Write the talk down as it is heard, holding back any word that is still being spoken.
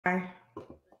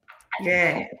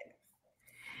Yeah.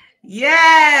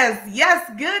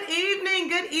 Yes. Good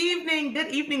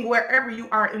evening, wherever you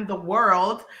are in the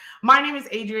world. My name is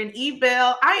Adrienne E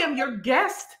Bell. I am your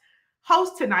guest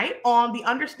host tonight on the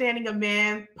Understanding of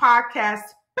Man podcast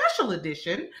special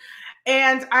edition.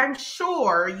 And I'm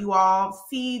sure you all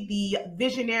see the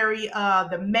visionary,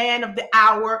 the man of the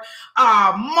hour,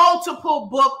 multiple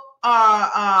book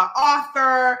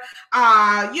author.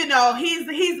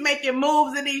 He's making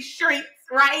moves in these streets,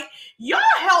 right? Y'all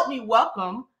help me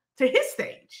welcome to his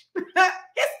stage,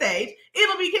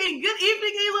 Elam B King. Good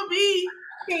evening, Elam B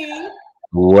King.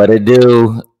 What it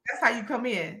do? That's how you come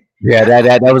in. Yeah,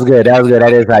 that was good. That was good.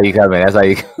 That is how you come in. That's how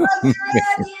you come in.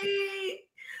 Ready?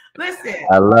 Listen.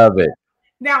 I love it.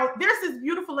 Now, there's this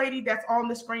beautiful lady that's on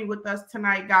the screen with us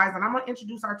tonight, guys, and I'm going to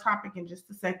introduce our topic in just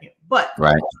a second. But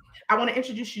I want to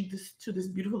introduce you to this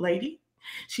beautiful lady.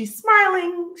 She's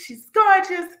smiling, she's gorgeous,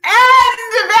 and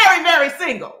very, very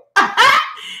single.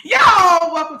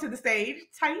 Y'all, welcome to the stage,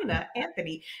 Taina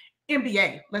Anthony,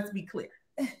 MBA. Let's be clear.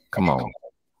 Come on.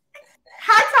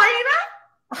 Hi,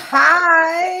 Taina.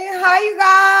 Hi, you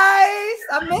guys?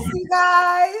 I miss you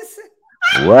guys.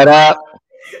 What up?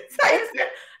 Taina said,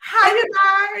 hi, you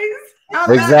guys.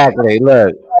 Exactly.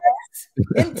 Look.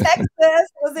 In Texas.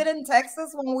 Was it in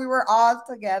Texas when we were all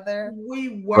together?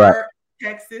 We were in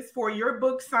Texas for your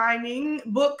book signing.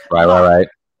 Right.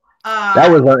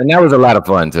 That was a lot of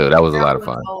fun too. That was a lot of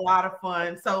fun. A lot of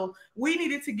fun. So we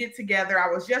needed to get together.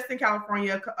 I was just in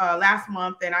California last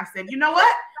month, and I said, you know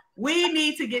what? We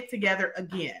need to get together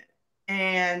again.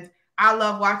 And I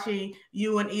love watching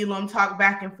you and Elam talk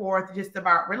back and forth just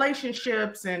about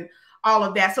relationships and all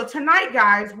of that. So tonight,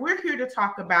 guys, we're here to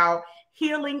talk about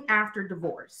healing after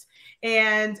divorce.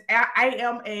 And I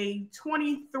am a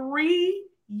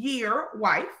 23-year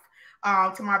wife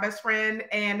to my best friend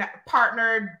and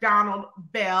partner, Donald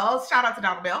Bell. Shout out to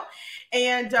Donald Bell.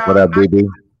 And what up, BB?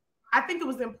 I think it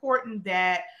was important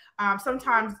that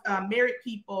sometimes married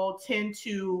people tend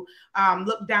to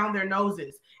look down their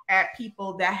noses at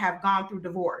people that have gone through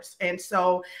divorce. And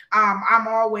so I'm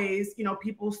always,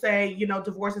 people say,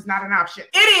 divorce is not an option.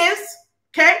 It is.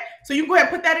 Okay. So you can go ahead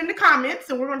and put that in the comments,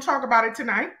 and we're going to talk about it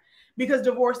tonight, because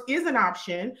divorce is an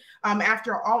option.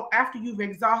 After you've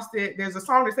exhausted, there's a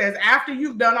song that says, after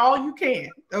you've done all you can.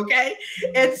 Okay.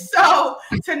 And so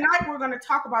tonight we're going to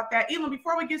talk about that. Elam,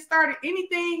 before we get started,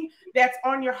 anything that's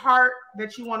on your heart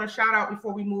that you want to shout out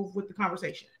before we move with the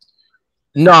conversation?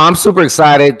 No, I'm super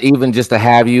excited even just to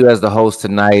have you as the host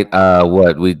tonight.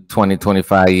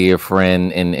 25-year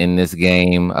friend in this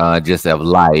game, just of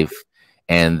life.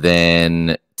 And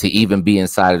then to even be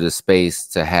inside of the space,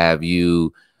 to have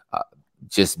you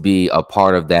just be a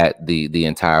part of that the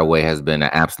entire way has been an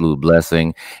absolute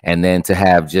blessing. And then to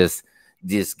have just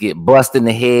get bust in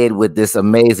the head with this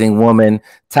amazing woman,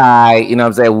 Ty, you know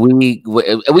what I'm saying? We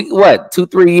what,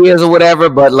 2-3 years or whatever,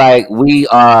 but like we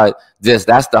are just,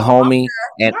 that's the homie.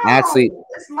 And actually,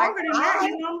 it's longer than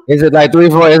that, Is it like 3,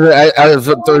 4? Is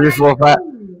it 3, 4, 5?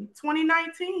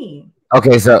 2019.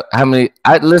 Okay, so how many?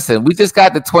 Listen, we just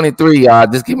got to 23, y'all.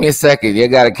 Just give me a second. You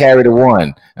got to carry the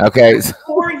one. Okay.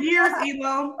 4 years,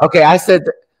 Elam. Okay,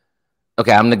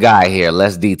 okay, I'm the guy here.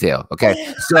 Less detail.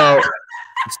 Okay, so,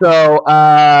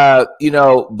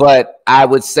 but I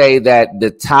would say that the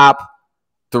top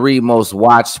 3 most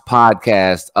watched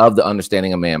podcasts of the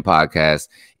Understanding a Man podcast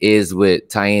is with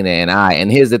Taina and I. And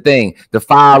here's the thing: the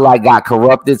file got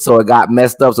corrupted, so it got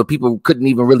messed up, so people couldn't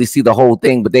even really see the whole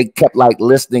thing, but they kept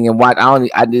listening and watching.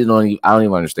 I don't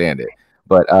even understand it,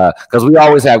 but because we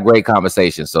always have great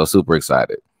conversations, so super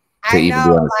excited to even be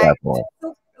on this platform.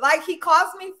 He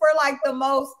calls me for the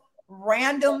most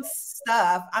random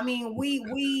stuff. I mean, we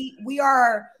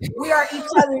are each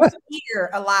other's ear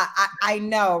a lot. I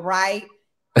know, right?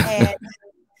 And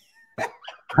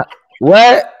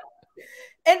what?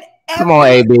 And come on,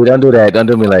 AB, don't do that. Don't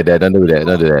do me like that. Don't do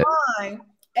that.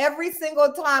 Every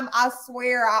single time, I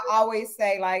swear, I always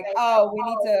say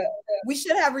we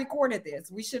should have recorded this.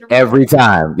 We should have every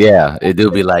time. Yeah, it do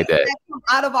be like that.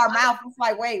 Out of our mouth, it's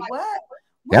like, wait, what?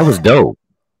 That was dope.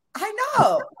 I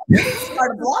know. We need to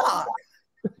start a blog.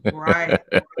 Right.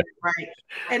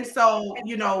 And so,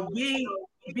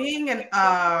 being an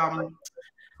I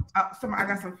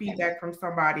got some feedback from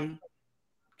somebody.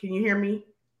 Can you hear me?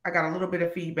 I got a little bit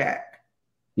of feedback.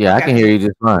 Yeah, I can hear you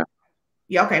just fine.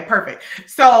 Yeah, okay, perfect.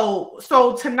 So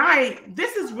tonight,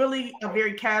 this is really a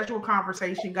very casual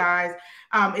conversation, guys.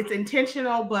 It's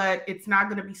intentional, but it's not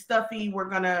going to be stuffy. We're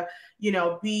going to,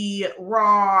 be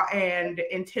raw and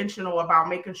intentional about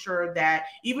making sure that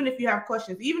even if you have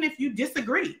questions, even if you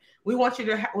disagree, we want you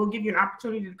to, we'll give you an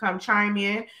opportunity to come chime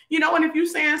in, and if you're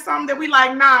saying something that we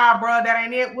like, nah, bro, that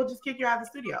ain't it, we'll just kick you out of the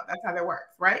studio. That's how that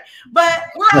works, right? But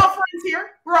we're all friends here.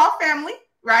 We're all family.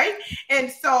 Right.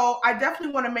 And so I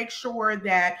definitely want to make sure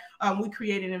that we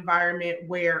create an environment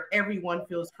where everyone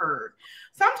feels heard.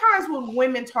 Sometimes when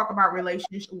women talk about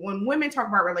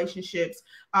relationships,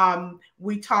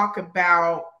 we talk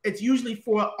about, it's usually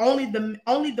for only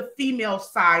the female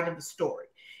side of the story.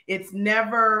 It's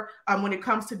never, when it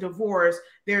comes to divorce,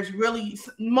 there's really,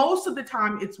 most of the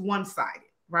time it's one-sided.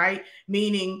 Right?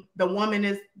 Meaning the woman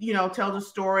is, tells a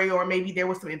story, or maybe there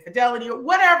was some infidelity or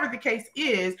whatever the case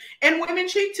is. And women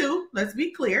cheat too, let's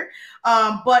be clear.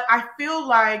 But I feel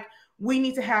like we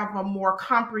need to have a more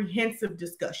comprehensive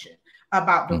discussion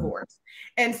about divorce.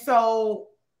 And so,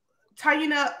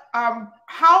 Taina,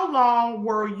 how long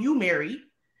were you married?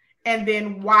 And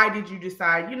then why did you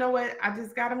decide, you know what, I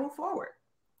just got to move forward?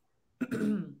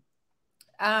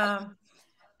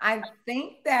 I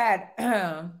think that...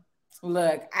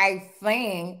 Look, I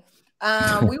think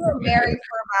we were married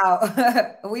for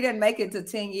about, we didn't make it to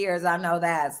 10 years. I know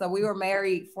that. So we were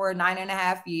married for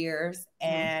 9.5 years,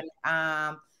 and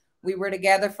we were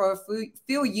together for a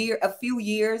few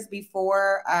years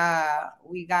before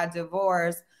we got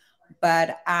divorced.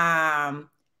 But, for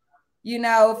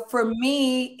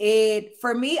me,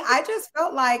 I just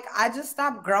felt like I just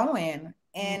stopped growing,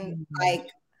 and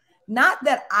not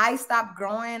that I stopped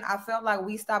growing. I felt like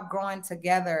we stopped growing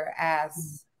together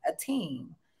as a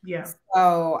team. Yeah.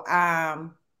 So I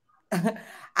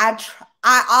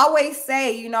always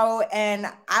say, and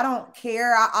I don't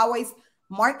care.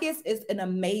 Marcus is an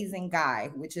amazing guy,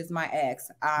 which is my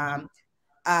ex.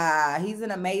 He's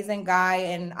an amazing guy.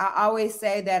 And I always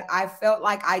say that I felt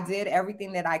like I did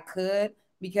everything that I could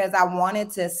because I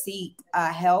wanted to seek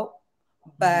help,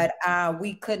 but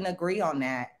we couldn't agree on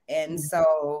that. And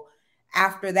so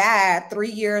after that,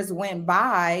 3 years went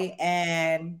by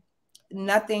and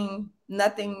nothing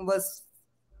was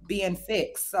being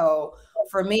fixed. So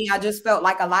for me, I just felt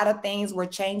like a lot of things were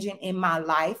changing in my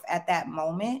life at that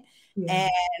moment. Yeah.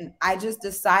 And I just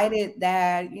decided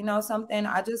that, something,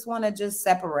 I just want to just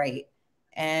separate,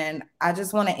 and I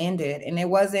just want to end it. And it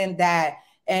wasn't that.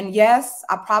 And yes,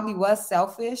 I probably was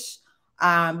selfish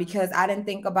because I didn't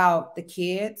think about the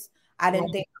kids. I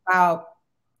didn't think about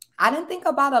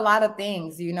a lot of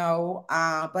things,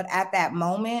 but at that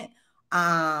moment,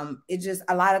 it just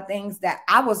a lot of things that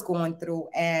I was going through,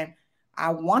 and I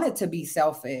wanted to be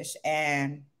selfish,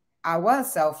 and I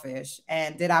was selfish.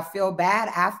 And did I feel bad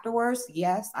afterwards?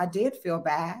 Yes, I did feel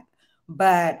bad,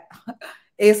 but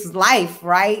it's life,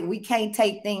 right? We can't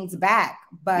take things back.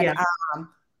 But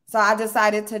so I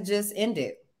decided to just end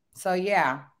it. So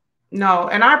yeah. No,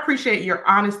 and I appreciate your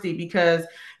honesty, because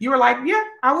you were like, yeah,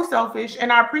 I was selfish.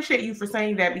 And I appreciate you for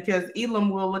saying that, because Elam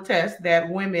will attest that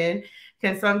women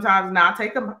can sometimes not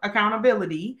take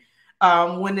accountability.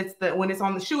 When it's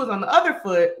on the shoe is on the other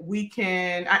foot, we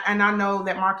can, and I know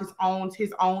that Marcus owns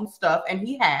his own stuff, and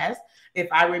he has,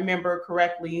 if I remember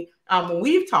correctly, when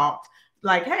we've talked,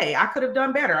 like, hey, I could have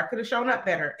done better. I could have shown up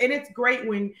better. And it's great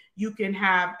when you can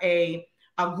have a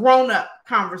grown-up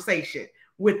conversation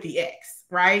with the ex,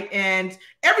 right? And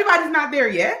everybody's not there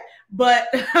yet, but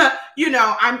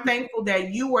I'm thankful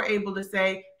that you were able to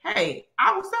say, hey,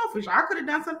 I was selfish. I could have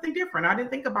done something different. I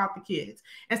didn't think about the kids.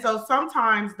 And so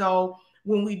sometimes, though,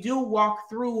 when you do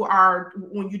walk through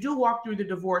the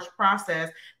divorce process,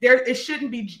 you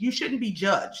shouldn't be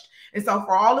judged. And so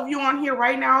for all of you on here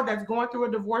right now that's going through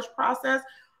a divorce process,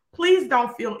 please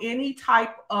don't feel any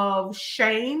type of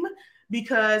shame,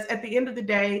 because at the end of the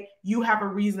day, you have a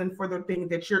reason for the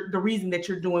reason that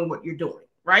you're doing what you're doing,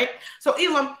 right? So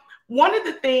Elam, one of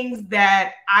the things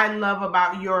that I love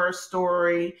about your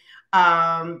story,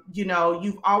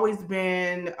 you've always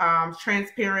been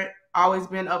transparent, always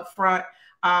been upfront,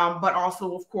 but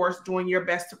also, of course, doing your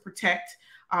best to protect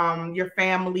your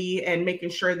family and making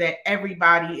sure that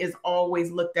everybody is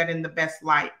always looked at in the best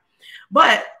light.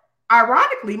 But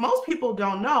ironically, most people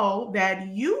don't know that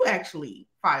you actually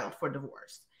filed for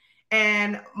divorce.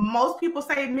 And most people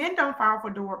say men don't file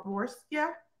for divorce.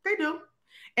 Yeah, they do.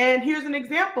 And here's an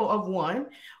example of one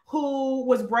who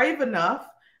was brave enough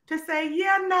to say,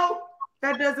 yeah, no,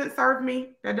 that doesn't serve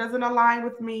me. That doesn't align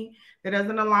with me. That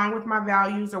doesn't align with my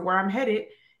values or where I'm headed.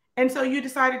 And so you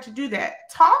decided to do that.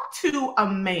 Talk to a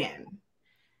man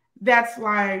that's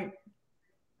like,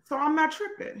 so I'm not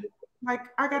tripping. Like,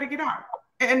 I got to get out.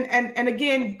 and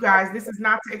again, you guys, this is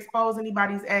not to expose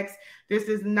anybody's ex. This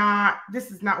is not,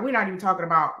 we're not even talking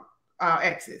about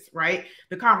exes, right?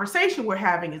 The conversation we're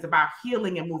having is about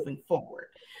healing and moving forward.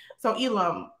 So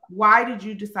Elam, why did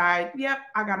you decide, yep,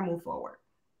 I got to move forward?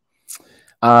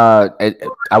 I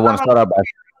want to start out by,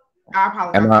 I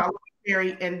apologize. I'll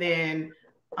Mary, and then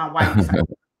why you decided.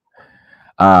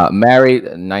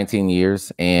 Married 19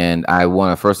 years, and I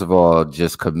want to first of all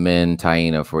just commend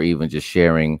Taina for even just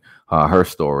sharing her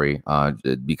story,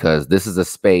 because this is a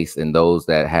space, and those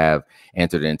that have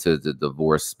entered into the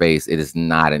divorce space, it is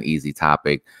not an easy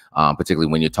topic,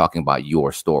 particularly when you're talking about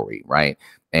your story, right?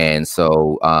 And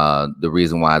so the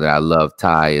reason why that I love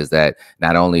Ty is that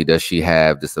not only does she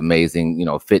have this amazing, you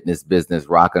know, fitness business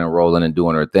rocking and rolling and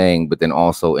doing her thing, but then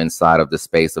also inside of the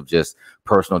space of just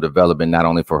personal development, not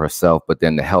only for herself, but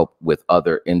then to help with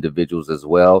other individuals as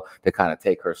well, to kind of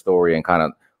take her story and kind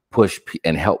of push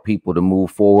and help people to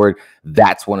move forward.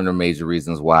 That's one of the major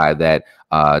reasons why that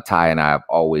Ty and I have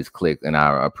always clicked. And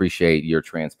I appreciate your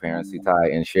transparency,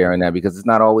 Ty, in sharing that, because it's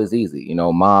not always easy. You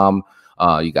know, mom,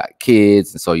 you got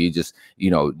kids, and so you just,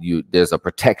 you know, there's a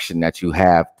protection that you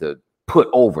have to put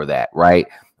over that, right?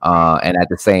 And at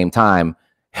the same time,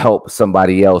 help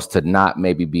somebody else to not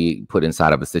maybe be put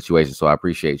inside of a situation. So I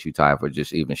appreciate you, Ty, for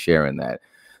just even sharing that.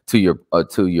 To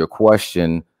your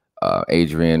question,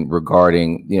 Adrienne,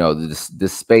 regarding, you know,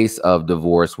 this space of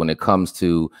divorce, when it comes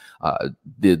to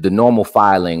the normal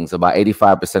filings, about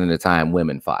 85% of the time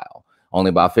women file. Only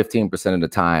about 15% of the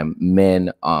time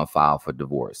men file for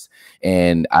divorce.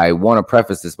 And I want to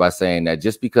preface this by saying that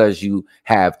just because you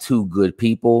have two good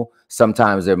people,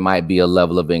 sometimes there might be a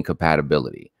level of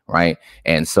incompatibility, right?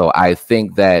 And so I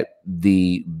think that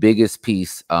the biggest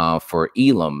piece for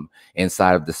Elam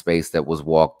inside of the space that was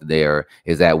walked there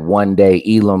is that one day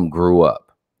Elam grew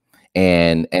up.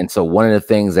 And so one of the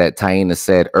things that Taina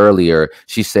said earlier,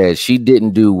 she said she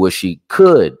didn't do what she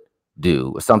could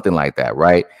do, or something like that,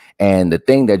 right? And the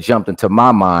thing that jumped into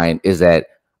my mind is that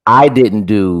I didn't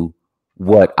do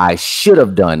what I should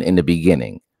have done in the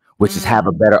beginning, which is have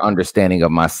a better understanding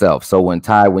of myself. So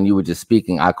when you were just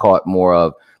speaking, I caught more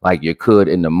of like you could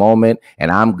in the moment.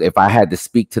 And if I had to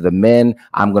speak to the men,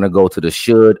 I'm going to go to the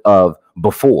should of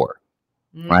before.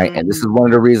 Right. And this is one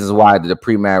of the reasons why the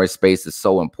pre-marriage space is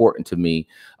so important to me,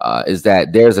 is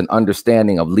that there's an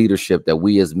understanding of leadership that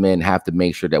we as men have to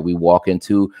make sure that we walk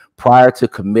into prior to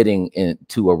committing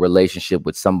into a relationship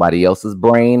with somebody else's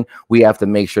brain. We have to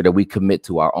make sure that we commit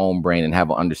to our own brain and have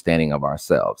an understanding of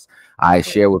ourselves. I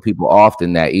share with people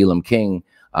often that Elam King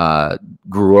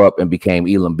grew up and became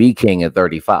Elam B King at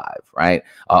 35. Right.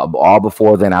 All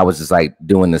before then, I was just like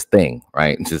doing this thing.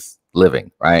 Right. Just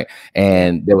living, right?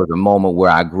 And there was a moment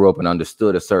where I grew up and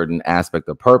understood a certain aspect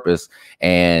of purpose.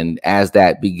 And as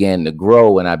that began to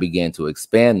grow and I began to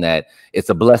expand that, it's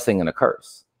a blessing and a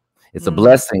curse. It's a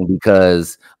blessing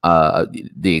because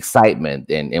the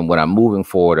excitement and when I'm moving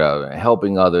forward,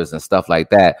 helping others and stuff like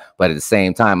that. But at the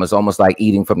same time, it's almost like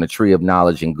eating from the tree of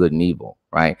knowledge and good and evil,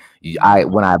 right?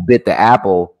 When I bit the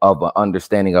apple of an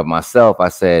understanding of myself, I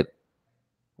said,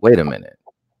 wait a minute.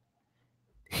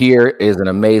 Here is an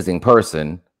amazing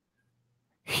person.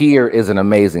 Here is an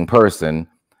amazing person,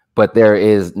 but there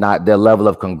is not the level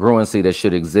of congruency that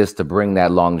should exist to bring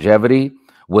that longevity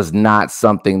was not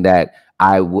something that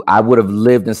I would have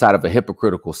lived inside of a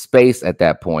hypocritical space at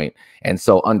that point. And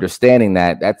so understanding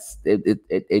that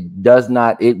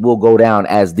it will go down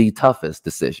as the toughest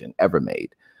decision ever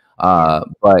made.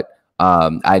 But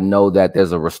I know that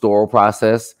there's a restoral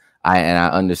process. And I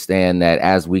understand that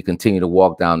as we continue to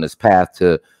walk down this path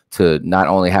to not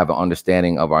only have an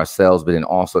understanding of ourselves, but then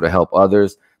also to help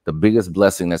others, the biggest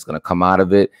blessing that's going to come out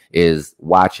of it is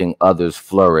watching others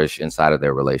flourish inside of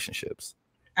their relationships.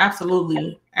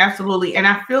 Absolutely. Absolutely. And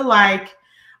I feel like,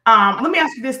 let me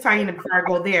ask you this, Taina, before I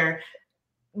go there.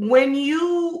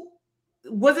 Was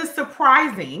it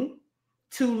surprising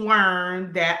to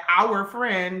learn that our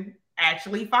friend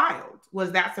actually filed?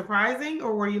 Was that surprising?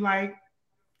 Or were you like,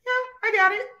 yeah, I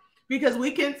got it? Because we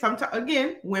can sometimes,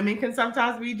 again, women can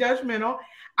sometimes be judgmental.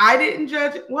 I didn't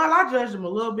judge. Well, I judged them a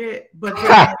little bit, but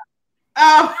I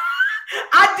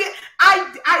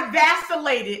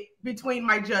vacillated between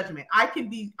my judgment. I can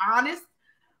be honest,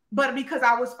 but because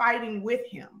I was fighting with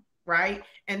him, right?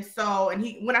 And so,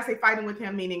 when I say fighting with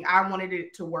him, meaning I wanted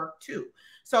it to work too.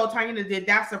 So, Taina, did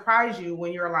that surprise you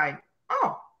when you're like,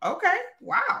 oh, okay,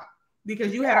 wow,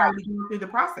 because you had already gone through the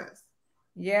process?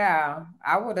 Yeah,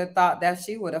 I would have thought that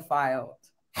she would have filed.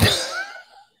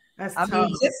 That's I tough.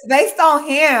 mean, just based on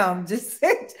him, just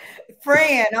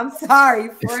friend. I'm sorry,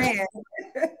 friend.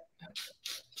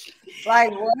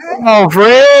 Like what? Come on,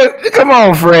 Fred. Come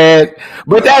on, Fred.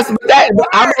 But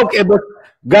I'm okay. But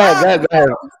go ahead. A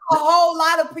whole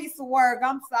lot of piece of work.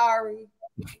 I'm sorry.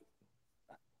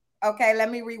 Okay, let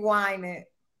me rewind it.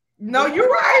 No, you're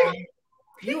right.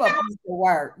 You a piece of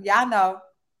work. Y'all know.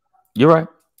 You're right.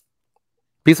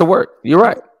 Piece of work. You're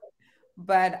right.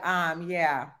 But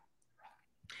yeah.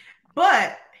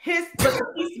 But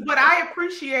I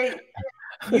appreciate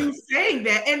you saying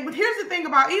that. And here's the thing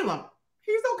about Elam.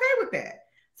 He's okay with that.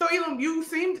 So Elam, you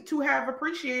seem to have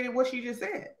appreciated what she just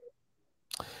said.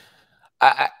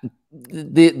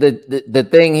 The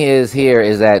thing is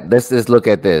that let's just look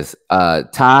at this.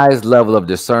 Ty's level of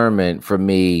discernment for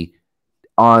me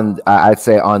I'd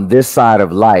say on this side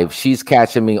of life, she's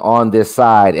catching me on this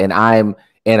side, and I'm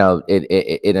in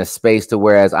a space to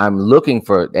whereas I'm looking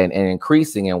for and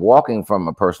increasing and walking from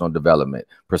a personal development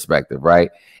perspective, right?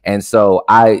 And so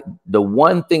the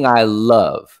one thing I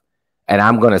love, and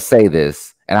I'm going to say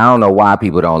this, and I don't know why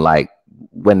people don't like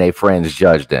when their friends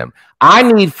judge them. I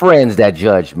need friends that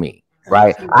judge me,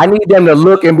 right? I need them to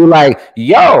look and be like,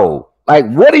 yo, like,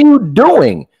 what are you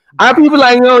doing? People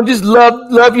like, just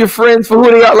love your friends for who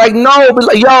they are. Like, no, but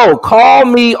like, yo, call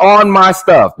me on my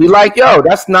stuff. Be like, yo,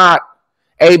 that's not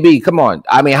AB. Come on.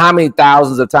 I mean, how many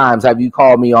thousands of times have you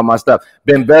called me on my stuff?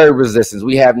 Been very resistant.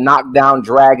 We have knockdown,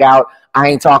 drag out. I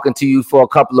ain't talking to you for a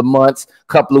couple of months,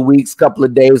 couple of weeks, couple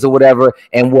of days or whatever.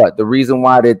 And what? The reason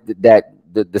why the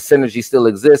synergy still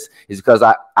exists is because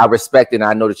I respect it and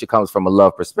I know that she comes from a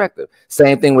love perspective.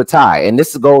 Same thing with Ty. And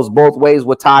this goes both ways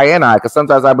with Ty and I, because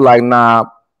sometimes I'd be like, nah,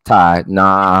 Ty,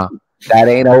 nah, that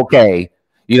ain't okay.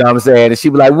 You know what I'm saying? And she'd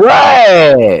be like,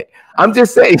 what? I'm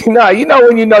just saying,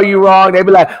 when you're wrong, they'd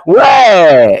be like,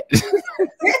 what?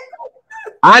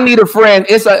 I need a friend.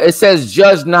 It says,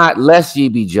 judge not, lest ye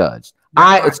be judged.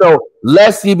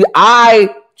 Lest ye be,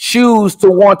 I choose to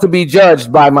want to be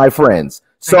judged by my friends.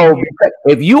 So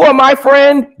if you are my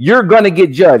friend, you're going to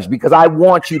get judged because I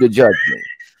want you to judge me.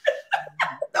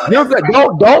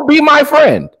 Don't be my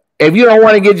friend. If you don't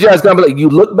want to get judged, I'm like, you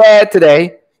look bad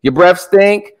today. Your breath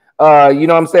stink. You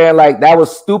know what I'm saying? Like, that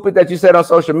was stupid that you said on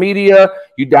social media.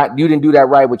 You didn't do that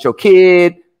right with your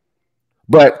kid.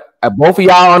 But both of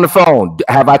y'all on the phone,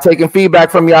 have I taken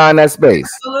feedback from y'all in that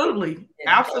space? Absolutely.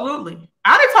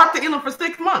 I didn't talk to Elam for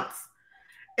 6 months.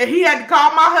 And he had to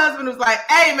call my husband, who was like,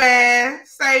 hey, man,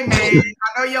 I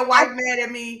know your wife mad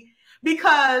at me.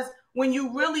 Because when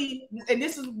you really, and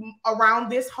this is around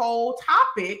this whole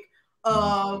topic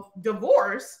of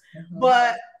divorce,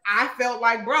 but I felt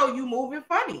like, bro, you moving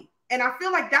funny. And I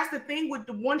feel like that's the thing with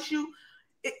divorce, to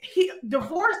heal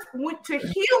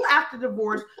after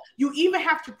divorce, you even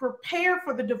have to prepare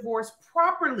for the divorce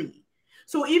properly.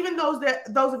 So even those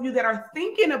of you that are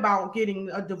thinking about getting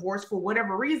a divorce for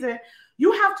whatever reason,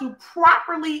 you have to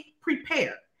properly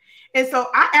prepare. And so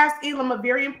I asked Elam a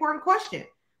very important question.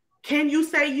 Can you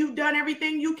say you've done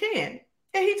everything you can?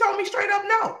 And he told me straight up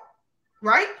no,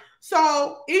 right?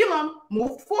 So Elam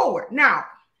moved forward. Now,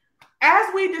 as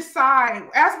we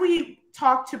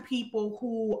talk to people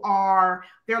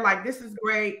they're like, this is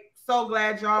great. So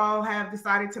glad y'all have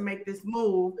decided to make this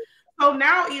move. So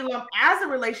now Elam, as a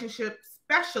relationship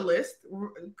specialist,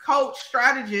 coach,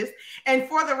 strategist, and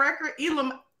for the record,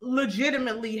 Elam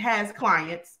legitimately has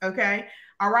clients. Okay.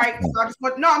 All right. So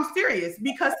I'm serious,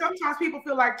 because sometimes people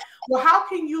feel like, well, how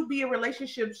can you be a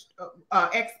relationships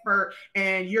expert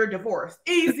and you're divorced?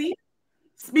 Easy,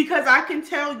 because I can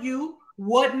tell you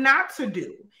what not to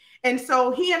do. And so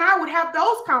he and I would have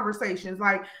those conversations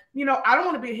like, I don't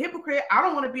want to be a hypocrite. I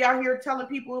don't want to be out here telling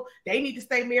people they need to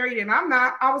stay married and I'm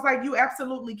not. I was like, you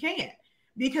absolutely can.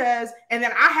 And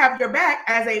then I have your back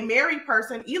as a married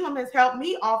person. Elam has helped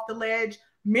me off the ledge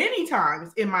many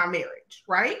times in my marriage,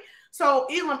 right? So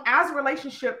Elam, as a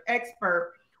relationship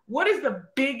expert, what is the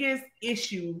biggest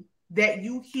issue that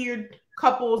you hear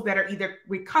couples that are either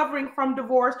recovering from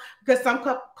divorce, because some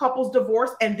couples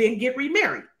divorce and then get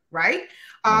remarried, right?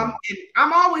 And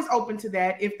I'm always open to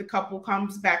that if the couple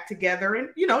comes back together and,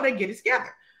 they get it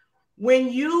together.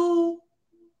 When you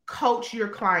coach your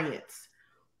clients,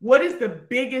 what is the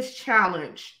biggest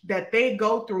challenge that they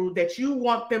go through that you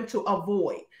want them to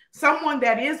avoid? Someone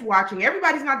that is watching,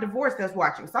 everybody's not divorced that's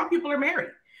watching. Some people are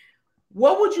married.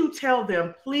 What would you tell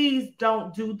them? Please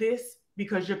don't do this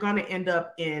because you're going to end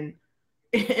up in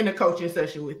a coaching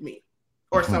session with me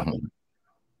or something.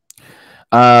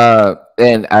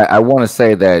 And I want to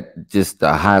say that just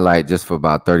to highlight just for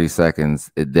about 30 seconds,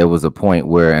 there was a point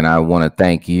where, and I want to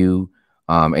thank you,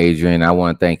 Adrienne, I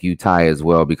want to thank you, Ty, as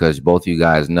well, because both of you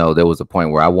guys know there was a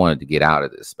point where I wanted to get out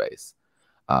of this space.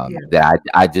 That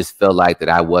I just felt like that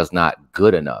I was not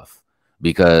good enough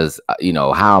because,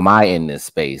 how am I in this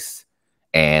space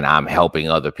and I'm helping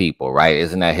other people, right?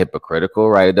 Isn't that hypocritical,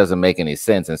 right? It doesn't make any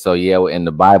sense. And so, yeah, in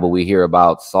the Bible, we hear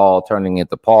about Saul turning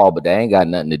into Paul, but that ain't got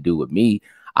nothing to do with me.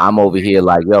 I'm over here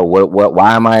like, yo,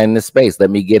 why am I in this space? Let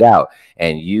me get out.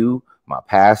 And you, my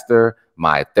pastor,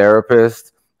 my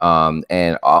therapist, and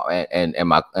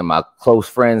my close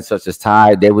friends such as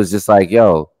Ty, they was just like,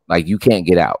 yo, like, you can't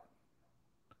get out,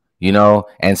 you know?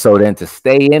 And so then to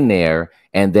stay in there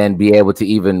and then be able to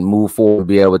even move forward,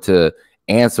 be able to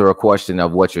answer a question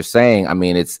of what you're saying. I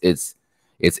mean, it's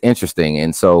interesting.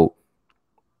 And so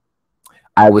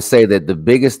I would say that the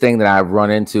biggest thing that I've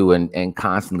run into and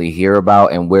constantly hear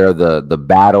about, and where the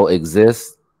battle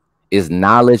exists, is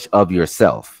knowledge of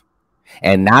yourself.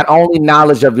 And not only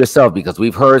knowledge of yourself, because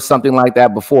we've heard something like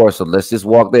that before. So let's just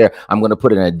walk there. I'm going to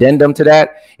put an addendum to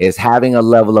that, is having a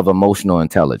level of emotional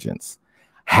intelligence,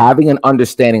 having an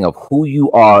understanding of who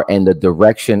you are and the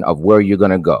direction of where you're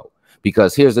going to go.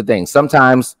 Because here's the thing.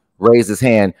 Sometimes, raise his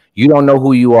hand, you don't know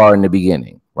who you are in the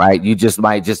beginning, right? You just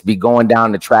might just be going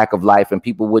down the track of life, and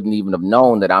people wouldn't even have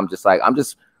known that I'm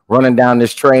just running down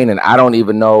this train and I don't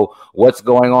even know what's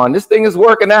going on. This thing is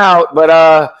working out, but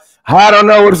I don't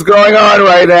know what's going on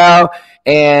right now.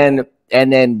 And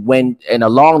then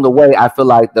along the way, I feel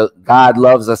like God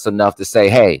loves us enough to say,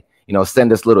 hey, you know,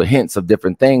 send us little hints of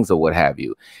different things or what have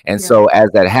you. And so as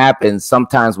that happens,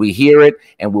 sometimes we hear it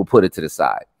and we'll put it to the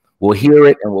side. We'll hear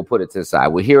it and we'll put it to the side.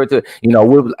 We'll hear it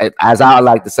as I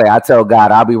like to say, I tell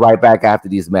God, I'll be right back after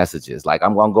these messages. Like,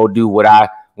 I'm going to go do what I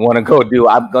want to go do.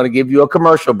 I'm going to give you a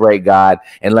commercial break, God,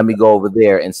 and let me go over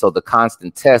there. And so the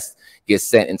constant test gets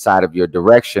sent inside of your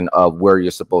direction of where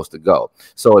you're supposed to go.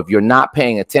 So if you're not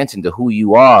paying attention to who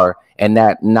you are and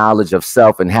that knowledge of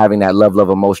self and having that level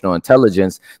of emotional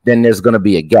intelligence, then there's going to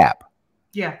be a gap.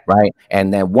 Yeah. Right.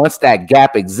 And then once that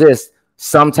gap exists,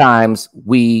 sometimes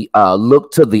we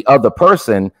look to the other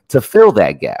person to fill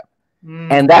that gap.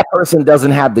 And that person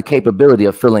doesn't have the capability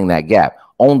of filling that gap.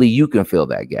 Only you can fill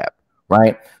that gap.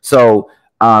 Right. So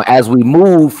as we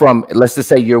move from, let's just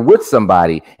say you're with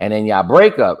somebody and then y'all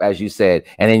break up, as you said,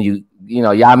 and then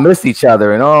y'all miss each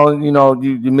other and,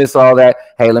 you miss all that.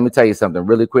 Hey, let me tell you something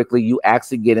really quickly. You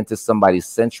actually get into somebody's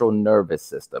central nervous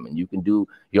system, and you can do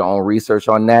your own research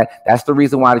on that. That's the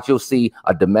reason why that you'll see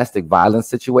a domestic violence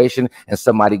situation and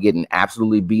somebody getting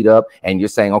absolutely beat up, and you're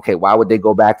saying, okay, why would they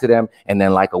go back to them? And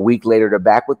then like a week later, they're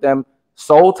back with them.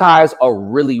 Soul ties are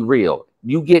really real.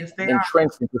 You get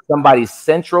entrenched into somebody's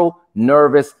central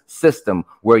nervous system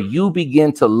where you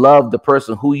begin to love the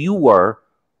person who you were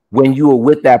when you were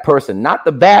with that person, not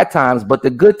the bad times, but the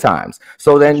good times.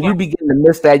 So then you begin to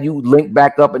miss that. You link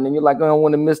back up, and then you're like, I don't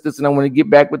want to miss this, and I want to get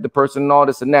back with the person and all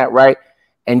this and that, right?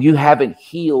 And you haven't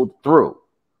healed through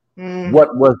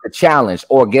what was the challenge,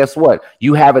 or guess what?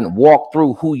 You haven't walked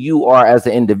through who you are as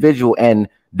an individual and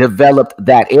developed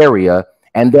that area,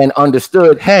 and then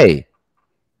understood, hey,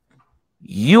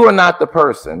 you are not the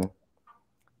person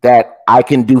that I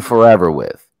can do forever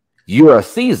with. You're a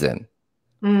season.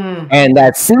 And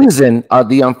that season,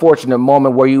 the unfortunate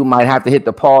moment where you might have to hit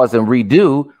the pause and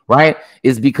redo, right,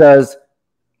 is because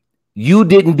you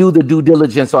didn't do the due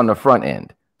diligence on the front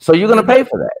end. So you're going to pay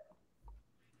for that.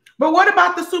 But what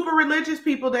about the super religious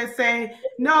people that say,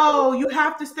 no, you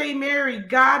have to stay married.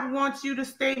 God wants you to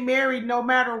stay married no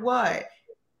matter what.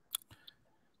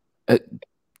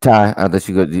 Ty, I'll let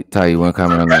you go. Ty, you want to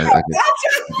comment on that?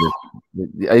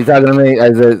 Are you talking to me?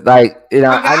 As like,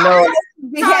 I know.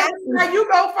 Ty, you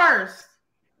go first.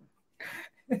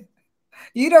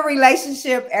 You the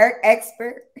relationship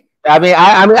expert. I mean,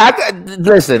 I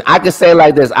listen. I can say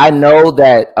like this. I know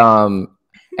that,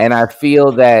 and I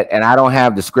feel that, and I don't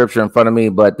have the scripture in front of me,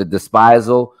 but the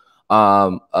despisal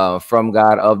from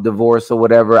God of divorce or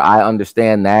whatever. I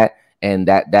understand that and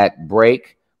that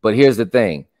break. But here's the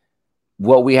thing.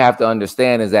 What we have to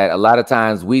understand is that a lot of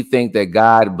times we think that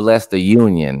God blessed the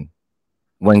union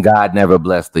when God never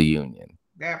blessed the union.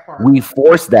 That part. We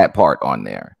force that part on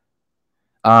there.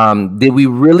 Did we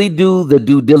really do the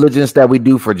due diligence that we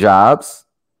do for jobs?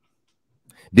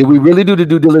 Did we really do the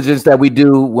due diligence that we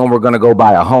do when we're going to go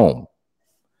buy a home?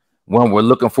 When we're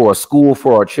looking for a school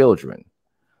for our children?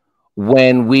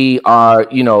 When we are,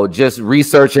 just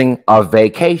researching a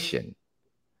vacation?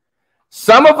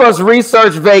 Some of us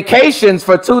research vacations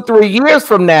for 2-3 years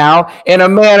from now in a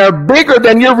manner bigger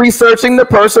than you're researching the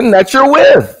person that you're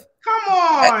with. Come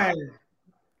on.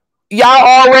 Y'all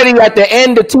already at the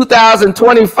end of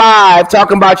 2025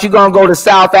 talking about you're going to go to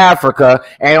South Africa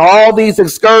and all these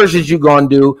excursions you're going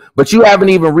to do, but you haven't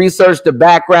even researched the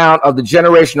background of the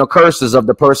generational curses of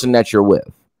the person that you're with,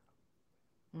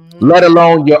 let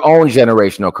alone your own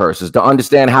generational curses, to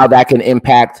understand how that can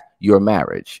impact your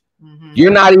marriage.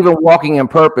 You're not even walking in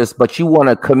purpose, but you want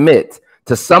to commit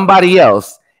to somebody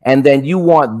else, and then you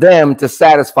want them to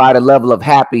satisfy the level of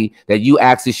happy that you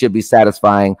actually should be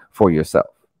satisfying for yourself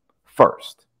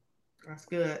first. That's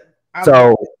good.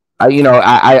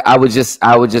 I would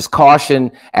just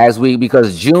caution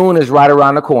because June is right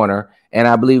around the corner, and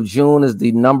I believe June is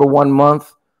the #1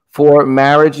 month for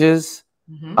marriages.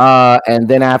 And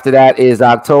then after that is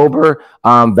October.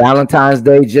 Valentine's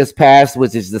Day just passed,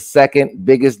 which is the second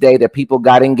biggest day that people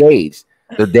got engaged.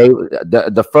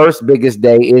 The first biggest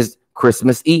day is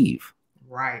Christmas Eve.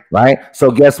 Right. So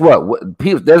guess what?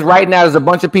 There's a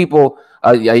bunch of people,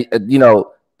 40,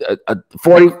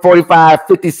 45,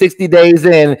 50, 60 days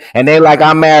in, and they're like,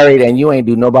 I'm married, and you ain't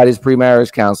do nobody's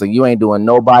pre-marriage counseling. You ain't doing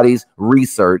nobody's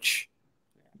research.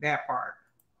 That part.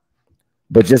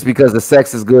 But just because the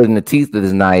sex is good and the teeth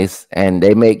is nice and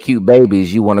they make cute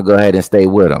babies, you want to go ahead and stay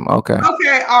with them. Okay.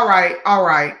 Okay. All right.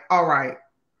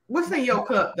 What's in your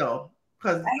cup though?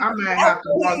 Because I might have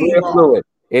to log you off. Fluid.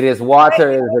 It is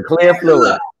water. It is a clear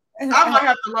fluid. I might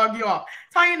have to log you off.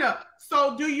 Taina,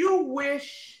 so what do you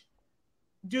wish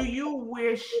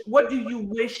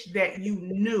that you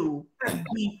knew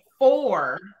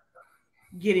before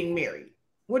getting married?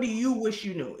 What do you wish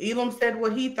you knew? Elam said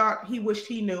what he thought he wished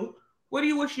he knew. What do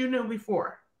you wish you knew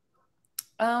before?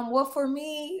 Well, for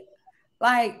me,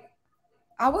 like,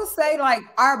 I would say, like,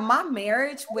 my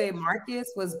marriage with Marcus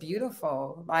was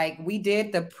beautiful. Like, we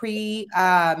did the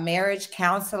pre-marriage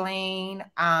counseling.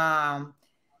 I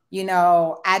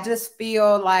just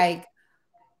feel like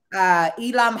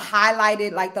Elam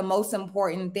highlighted like the most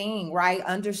important thing, right?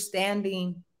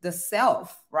 Understanding the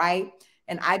self, right?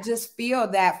 And I just feel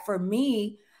that for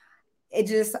me,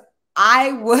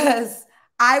 I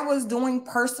was doing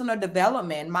personal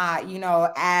development.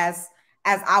 As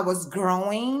I was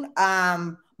growing,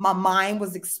 my mind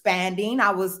was expanding.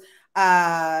 I was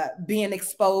being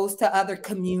exposed to other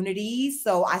communities.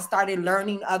 So I started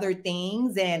learning other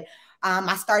things, and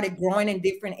I started growing in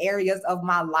different areas of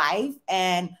my life.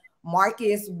 And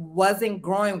Marcus wasn't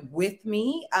growing with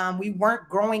me. We weren't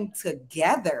growing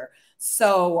together.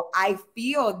 So I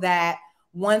feel that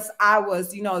once I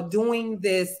was, doing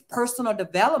this personal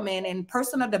development, and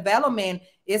personal development,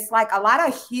 it's like a lot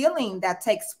of healing that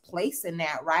takes place in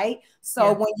that, right?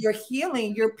 So when you're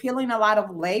healing, you're peeling a lot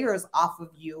of layers off of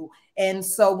you. And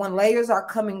so when layers are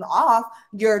coming off,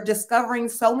 you're discovering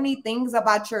so many things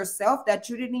about yourself that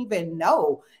you didn't even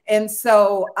know. And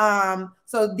so,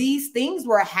 so these things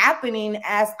were happening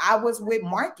as I was with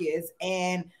Marcus,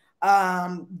 and,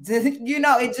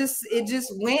 it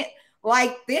just went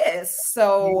like this.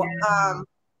 So,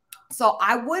 so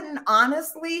I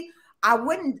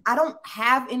don't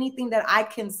have anything that I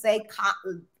can say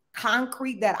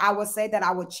concrete that I would say that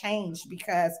I would change,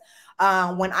 because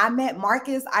when I met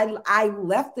Marcus, I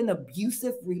left an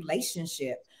abusive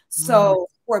relationship. So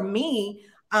for me,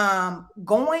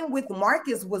 going with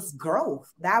Marcus was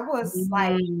growth. That was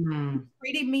like, he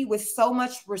treated me with so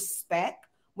much respect,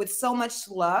 with so much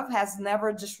love, has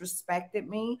never disrespected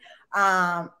me.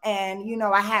 And,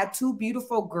 I had 2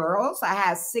 beautiful girls. I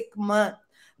had a 6-month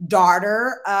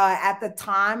daughter at the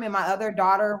time, and my other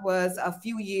daughter was a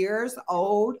few years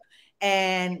old.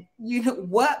 And,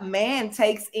 what man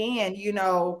takes in,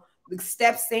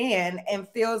 steps in and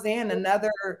fills in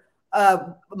another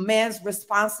man's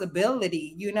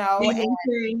responsibility, right?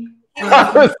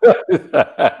 I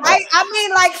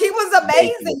mean, like, he was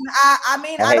amazing.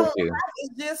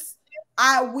 It's just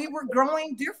we were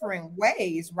growing different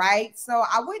ways, right? So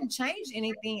I wouldn't change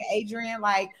anything, Adrienne.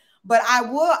 Like, but I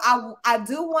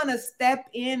do want to step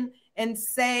in and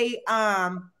say,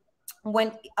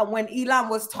 when Elam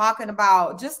was talking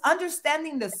about just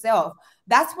understanding the self,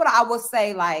 that's what I would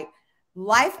say. Like,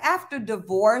 life after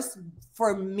divorce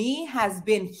for me has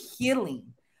been healing.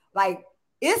 Like,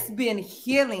 it's been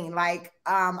healing. Like,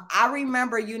 I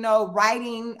remember,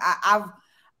 writing,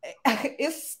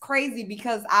 it's crazy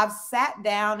because I've sat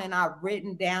down and I've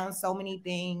written down so many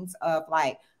things of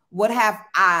like, what have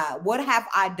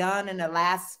I done in the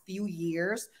last few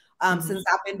years since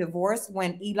I've been divorced,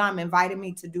 when Elam invited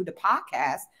me to do the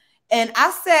podcast. And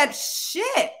I said,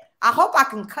 shit, I hope I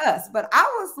can cuss, but I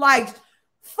was like,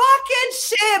 fucking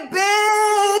shit,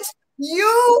 bitch.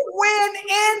 You went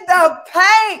in the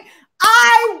paint.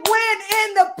 I went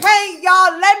in the paint,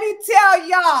 y'all. Let me tell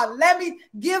y'all.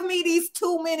 Give me these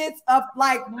 2 minutes of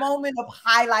like moment of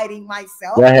highlighting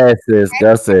myself. Go ahead, sis.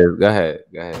 Okay? Go ahead.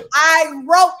 I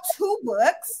wrote 2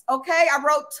 books. Okay, I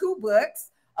wrote 2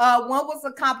 books. One was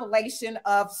a compilation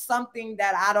of something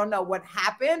that I don't know what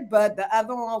happened, but the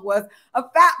other one was a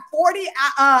 40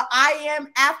 I am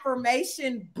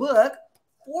affirmation book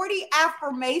 40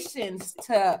 affirmations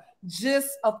to just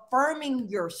affirming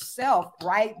yourself,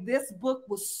 right? This book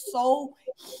was so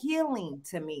healing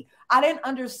to me. I didn't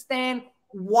understand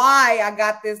why I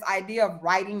got this idea of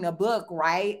writing a book,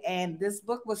 right? And this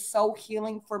book was so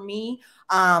healing for me.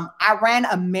 I ran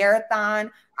a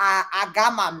marathon. I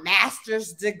got my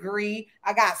master's degree.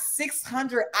 I got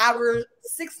 600 hours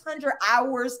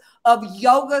of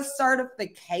yoga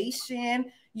certification.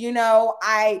 You know,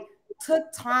 I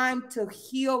took time to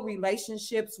heal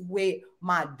relationships with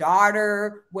my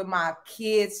daughter, with my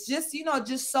kids, just, you know,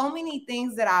 just so many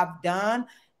things that I've done.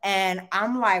 And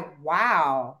I'm like,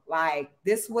 wow, like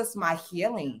this was my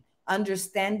healing,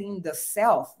 understanding the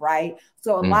self, right?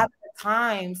 So a lot of the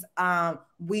times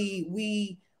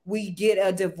we get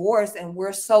a divorce and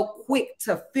we're so quick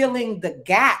to filling the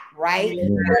gap, right?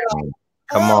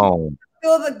 Come on.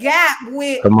 Fill the gap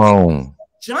with Come on.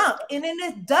 junk. And then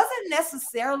it doesn't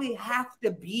necessarily have to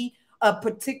be a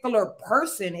particular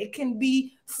person. It can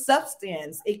be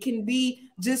substance. It can be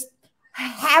just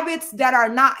habits that are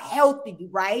not healthy,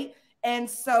 right? And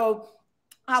so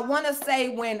I want to say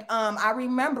when I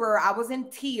remember I was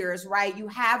in tears, right? You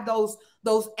have those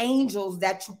angels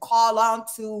that you call on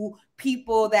to,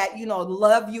 people that, you know,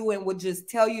 love you and would just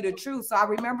tell you the truth. So I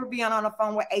remember being on the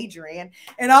phone with Adrienne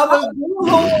and I was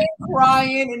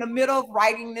crying in the middle of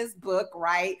writing this book,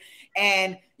 right?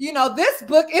 And, you know, this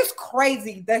book is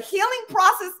crazy. The healing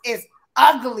process is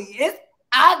ugly. It's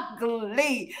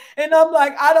ugly. And I'm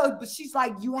like, I don't, but she's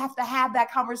like, you have to have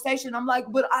that conversation. I'm like,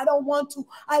 but I don't want to.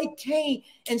 I can't.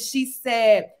 And she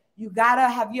said, you gotta,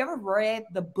 have you ever read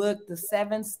the book, The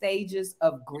 7 Stages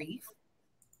of Grief?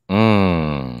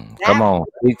 Come on,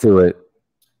 speak to it.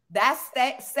 That's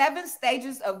that 7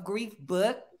 Stages of Grief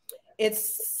book.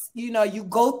 It's, you know, you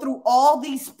go through all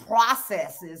these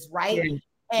processes, right?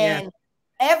 And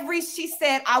she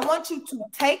said, I want you to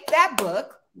take that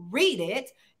book, read it,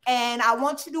 and I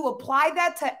want you to apply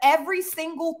that to every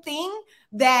single thing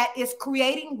that is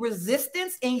creating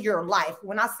resistance in your life.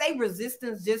 When I say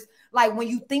resistance, just like when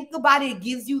you think about it, it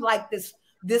gives you like this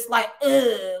like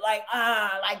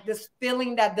this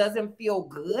feeling that doesn't feel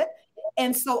good.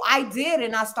 And so I did,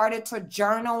 and I started to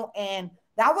journal, and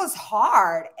that was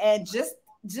hard. And just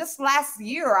last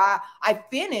year, I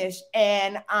finished,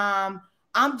 and I'm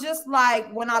just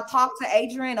like, when I talked to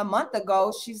Adrienne a month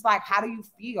ago, she's like, how do you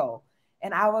feel?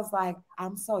 And I was like,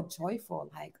 I'm so joyful.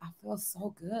 Like, I feel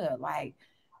so good. Like,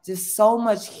 just so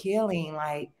much healing.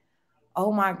 Like,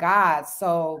 oh my God.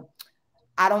 So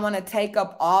I don't want to take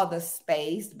up all the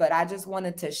space, but I just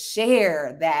wanted to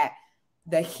share that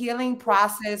the healing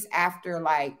process after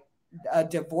like a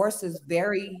divorce is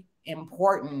very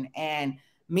important. And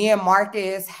me and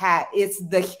Marcus it's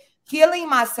the healing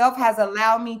myself has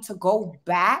allowed me to go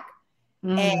back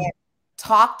and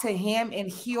talk to him and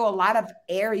heal a lot of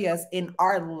areas in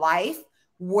our life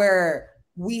where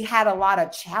we had a lot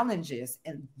of challenges.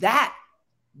 And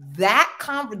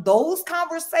those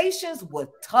conversations were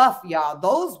tough, y'all.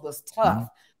 Those was tough.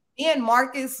 Me and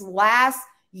Marcus last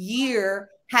year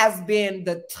has been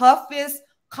the toughest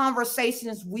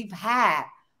conversations we've had,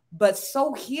 but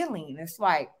so healing. It's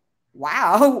like,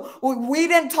 wow, we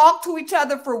didn't talk to each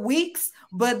other for weeks,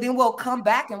 but then we'll come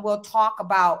back and we'll talk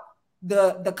about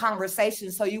the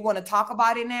conversation. So you want to talk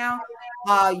about it now?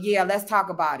 Yeah, let's talk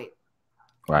about it.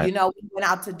 Right. You know, we went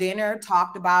out to dinner,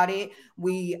 talked about it.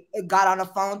 We got on the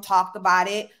phone, talked about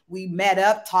it. We met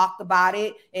up, talked about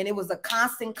it. And it was a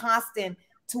constant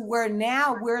to where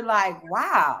now we're like,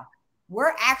 wow,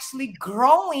 we're actually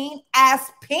growing as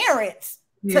parents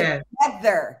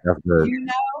together, you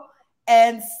know?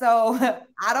 And so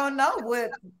I don't know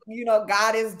what, you know,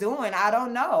 God is doing. I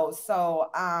don't know.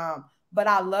 So, but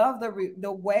I love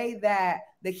the way that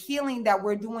the healing that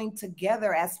we're doing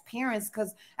together as parents,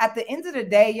 because at the end of the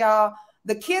day, y'all,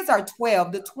 the kids are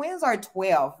 12, the twins are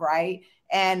 12, right?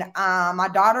 And my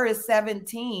daughter is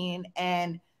 17.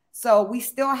 And so we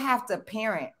still have to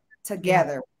parent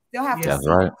together. We still have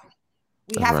to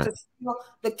we have to still,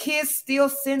 the kids still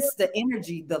sense the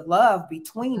energy, the love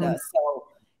between us. So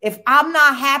if I'm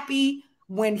not happy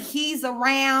when he's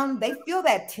around, they feel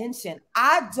that tension.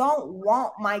 I don't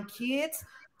want my kids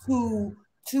to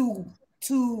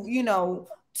you know,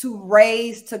 to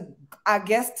raise, to, I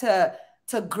guess, to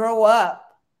grow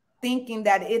up thinking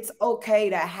that it's okay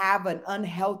to have an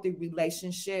unhealthy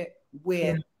relationship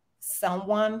with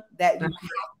someone that you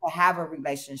have to have a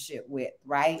relationship with,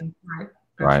 right?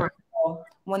 Right. So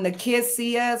when the kids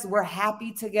see us, we're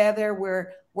happy together.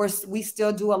 We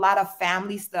still do a lot of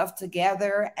family stuff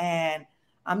together. And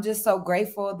I'm just so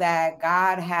grateful that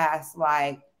God has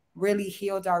like really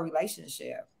healed our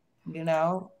relationship, you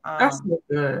know? That's so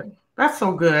good. That's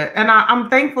so good. And I'm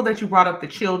thankful that you brought up the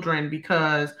children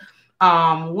because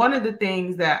one of the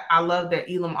things that I love that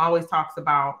Elam always talks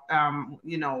about,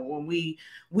 when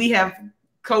we have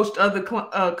coached other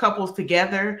couples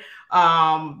together,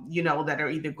 that are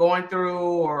either going through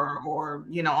or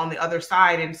on the other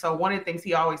side. And so one of the things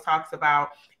he always talks about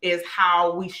is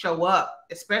how we show up,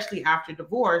 especially after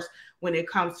divorce, when it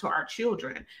comes to our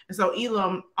children. And so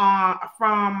Elam,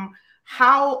 from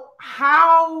how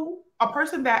a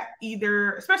person that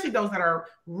either, especially those that are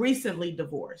recently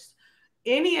divorced,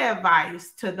 any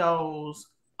advice to those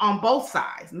on both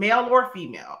sides, male or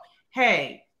female?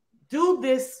 Hey, do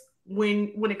this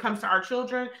when it comes to our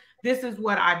children. This is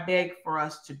what I beg for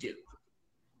us to do.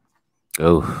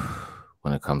 Oh,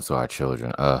 when it comes to our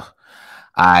children,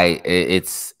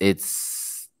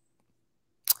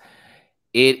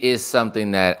 it is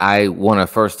something that I want to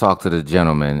first talk to the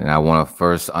gentleman, and I want to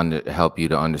first help you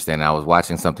to understand. I was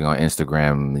watching something on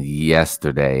Instagram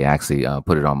yesterday, actually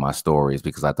put it on my stories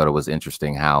because I thought it was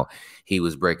interesting how he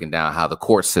was breaking down how the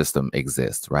court system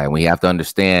exists, right? We have to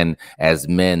understand as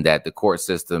men that the court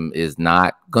system is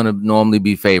not going to normally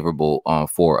be favorable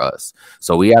for us.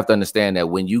 So we have to understand that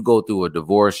when you go through a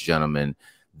divorce, gentlemen,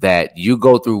 that you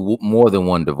go through more than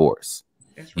one divorce.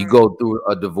 Right. You go through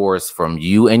a divorce from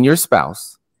you and your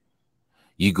spouse.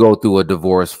 You go through a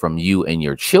divorce from you and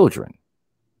your children.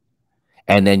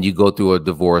 And then you go through a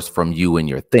divorce from you and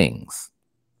your things.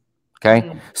 Okay.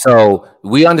 Mm-hmm. So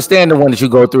we understand the one that you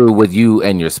go through with you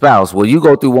and your spouse. Well, you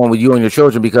go through one with you and your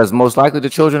children because most likely the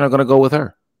children are going to go with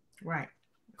her. Right.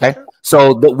 Okay.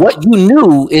 So what you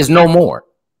knew is no more.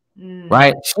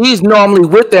 Right. She's normally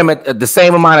with them at the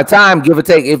same amount of time, give or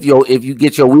take, if you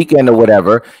get your weekend or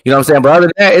whatever, you know what I'm saying? But other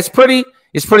than that, it's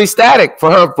pretty static for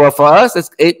her. But for us,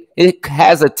 it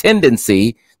has a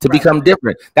tendency to become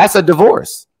different. That's a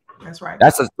divorce. That's right.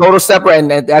 That's a total separate,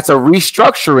 and that's a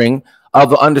restructuring of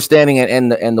the understanding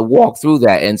and the walk through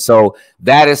that. And so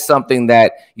that is something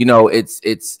that,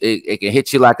 it can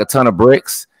hit you like a ton of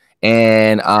bricks.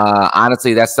 And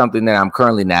honestly, that's something that I'm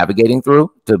currently navigating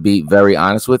through, to be very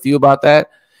honest with you about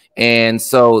that. And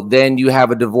so then you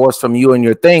have a divorce from you and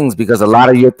your things, because a lot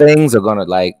of your things are going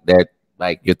to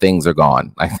your things are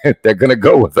gone. Like they're going to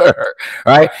go with her.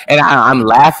 Right. And I'm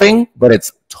laughing, but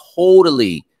it's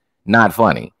totally not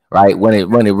funny. Right. When it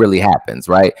really happens.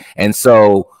 Right. And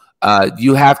so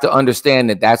you have to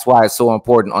understand that that's why it's so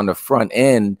important on the front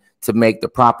end to make the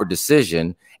proper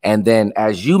decision. And then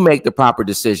as you make the proper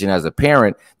decision as a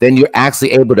parent, then you're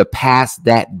actually able to pass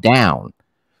that down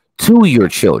to your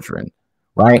children,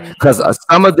 right? Because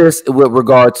some of this with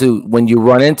regard to when you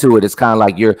run into it, it's kind of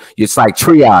like it's like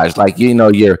triage, like,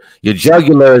 your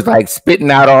jugular is like spitting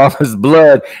out all this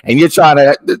blood and you're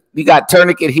you got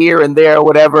tourniquet here and there or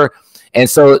whatever. And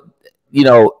so,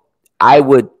 I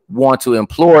would want to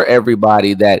implore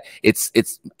everybody that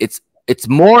it's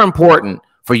more important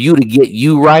for you to get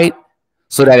you right.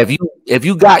 So that if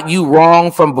you got you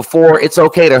wrong from before, it's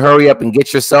okay to hurry up and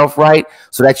get yourself right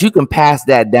so that you can pass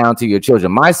that down to your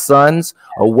children. My sons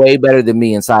are way better than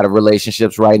me inside of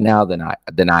relationships right now than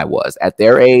I was at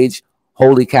their age.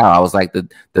 Holy cow. I was like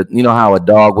how a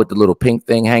dog with the little pink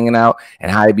thing hanging out and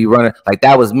how they be running, like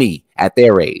that was me at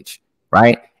their age.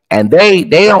 Right. And they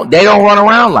don't run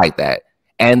around like that.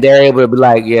 And they're able to be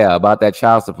like, yeah, about that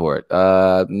child support.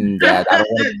 Dad,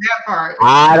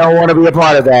 I don't want to be a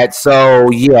part of that. So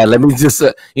yeah, let me just,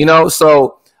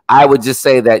 so I would just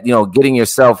say that, getting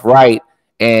yourself right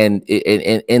and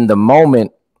in the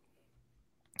moment,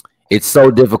 it's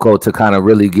so difficult to kind of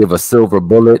really give a silver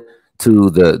bullet to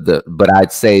but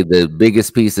I'd say the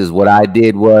biggest piece is what I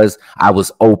did was I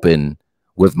was open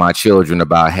with my children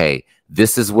about, hey,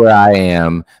 this is where I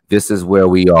am. This is where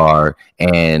we are.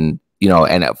 And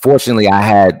fortunately I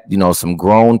had, some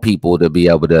grown people to be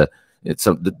able to,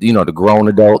 the grown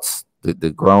adults,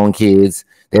 the grown kids,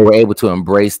 they were able to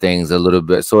embrace things a little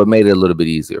bit. So it made it a little bit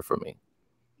easier for me.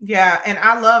 Yeah. And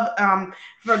I love,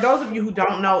 for those of you who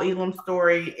don't know Elam's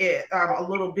story a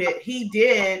little bit, he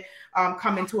did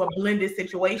come into a blended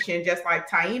situation, just like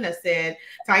Taina said.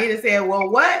 Taina said, well,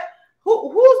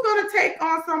 who's going to take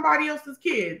on somebody else's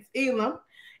kids? Elam.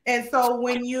 And so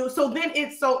it's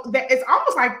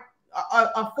almost like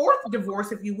a fourth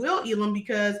divorce, if you will, Elam,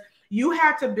 because you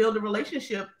had to build a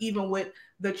relationship even with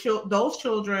those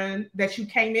children that you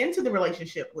came into the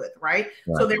relationship with, right?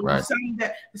 So there were some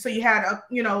you had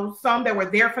some that were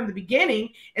there from the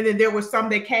beginning, and then there were some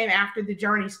that came after the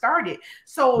journey started.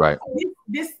 So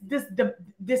this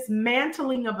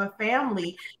dismantling of a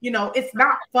family, it's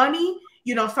not funny.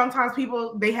 Sometimes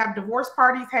people, they have divorce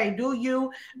parties. Hey, do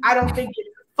you? I don't think it's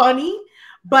funny,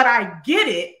 but I get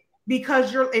it.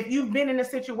 because if you've been in a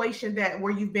situation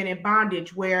where you've been in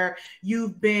bondage, where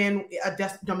you've been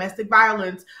domestic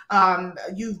violence,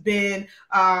 you've been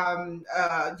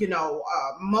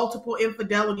multiple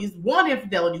infidelities, one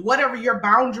infidelity, whatever your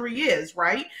boundary is,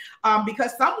 right?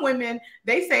 Because some women,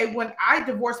 they say, when I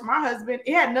divorced my husband,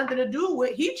 it had nothing to do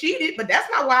with, he cheated, but that's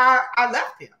not why I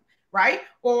left him, right?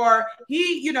 Or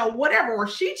he, whatever, or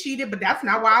she cheated, but that's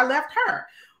not why I left her.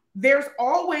 There's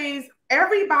always,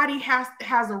 everybody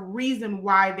has a reason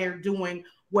why they're doing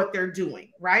what they're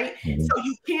doing, right? Mm-hmm. So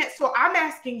you can't, so I'm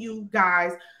asking you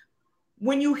guys,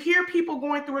 when you hear people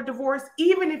going through a divorce,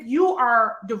 even if you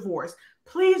are divorced,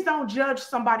 please don't judge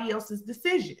somebody else's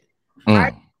decision,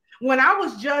 right? When I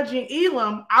was judging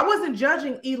Elam, I wasn't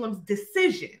judging Elam's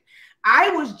decision. I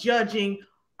was judging,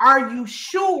 are you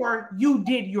sure you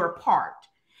did your part?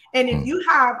 And if you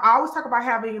have, I always talk about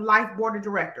having life board of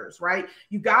directors, right?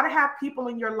 You got to have people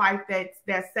in your life that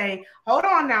say, hold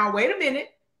on now, wait a minute.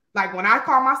 Like when I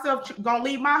call myself gonna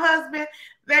leave my husband,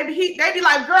 they be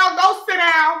like, girl, go sit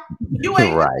down. You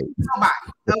ain't right.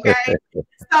 Nobody, okay?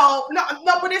 So no,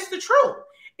 but it's the truth.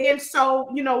 And so,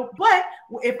 but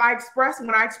when I express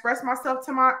myself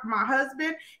to my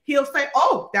husband, he'll say,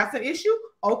 oh, that's an issue.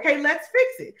 Okay, let's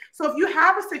fix it. So if you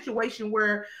have a situation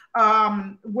where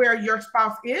your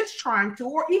spouse is trying to,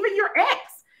 or even your ex,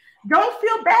 don't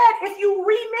feel bad if you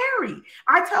remarry.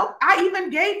 I even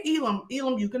gave Elam,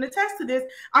 you can attest to this.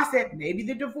 I said, maybe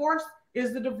the divorce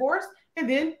is the divorce, and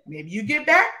then maybe you get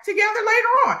back together later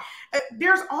on.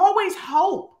 There's always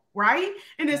hope. Right?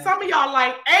 And then some of y'all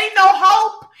like, ain't no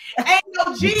hope, ain't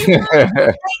no Jesus, ain't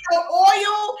no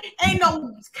oil, ain't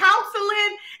no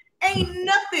counseling, ain't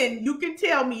nothing you can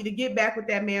tell me to get back with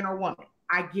that man or woman.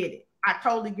 I get it. I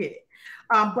totally get it.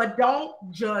 But don't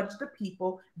judge the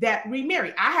people that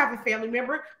remarry. I have a family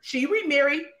member, she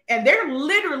remarried, and they're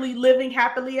literally living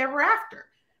happily ever after.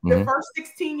 The first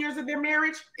 16 years of their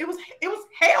marriage, it was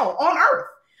hell on earth.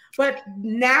 But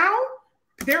now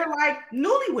they're like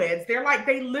newlyweds. They're like,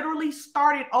 they literally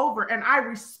started over. And I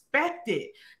respected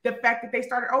the fact that they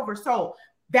started over. So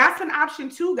that's an option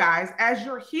too, guys. As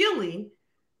you're healing,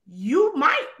 you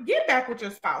might get back with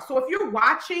your spouse. So if you're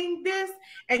watching this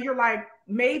and you're like,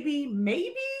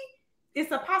 maybe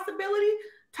it's a possibility,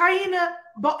 Taina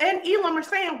and Elam are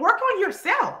saying, work on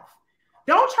yourself.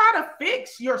 Don't try to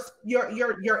fix your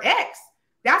ex.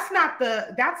 That's not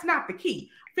the key.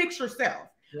 Fix yourself.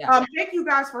 Yeah. Thank you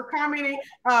guys for commenting.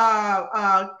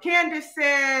 Candace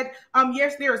said,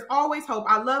 yes, there is always hope.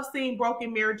 I love seeing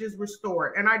broken marriages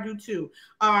restored, and I do too.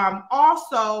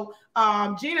 Also,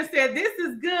 Gina said, this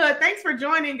is good. Thanks for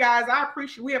joining, guys.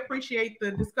 We appreciate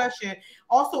the discussion.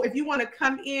 Also, if you want to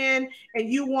come in and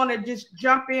you want to just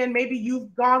jump in, maybe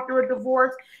you've gone through a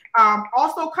divorce.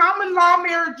 Also, common law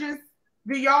marriages.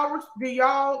 Do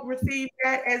y'all receive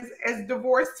that as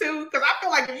divorce too? Because I feel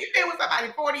like if you've been with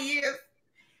somebody 40 years,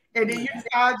 and then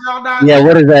y'all not. Yeah,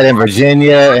 what is that in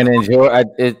Virginia and in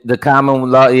Georgia? The common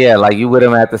law, yeah, like you with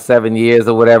them after 7 years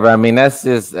or whatever. I mean, that's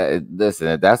just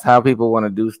listen. That's how people want to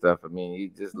do stuff. I mean, you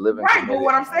just live in. Right, but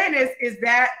what I'm saying is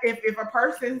that if a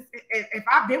person, if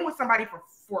I've been with somebody for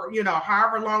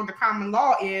however long the common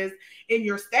law is in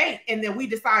your state, and then we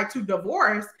decide to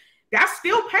divorce, that's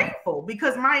still painful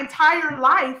because my entire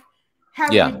life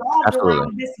has revolved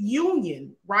around this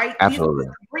union, right? Absolutely.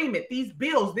 This agreement, these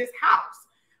bills, this house.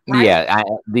 Right? Yeah,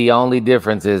 the only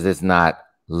difference is it's not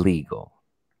legal.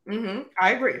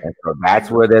 I agree. And so that's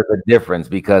where there's a difference,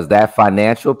 because that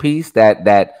financial piece, that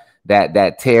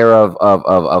tear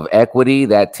of equity,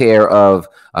 that tear of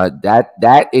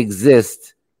that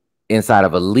exists inside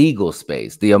of a legal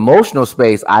space. The emotional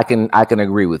space, I can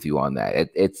agree with you on that.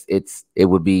 It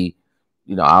would be,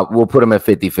 we'll put them at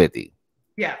 50-50.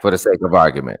 Yeah. For the sake of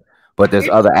argument. But there's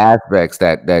other aspects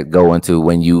that go into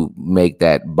when you make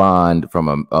that bond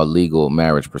from a legal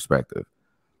marriage perspective.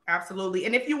 Absolutely.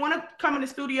 And if you want to come in the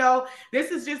studio,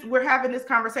 we're having this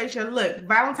conversation. Look,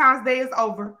 Valentine's Day is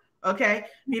over. Okay.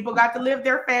 People got to live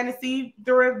their fantasy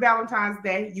during Valentine's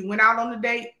Day. You went out on a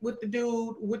date with the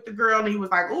dude, with the girl, and he was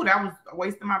like, oh, that was a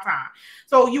waste of my time.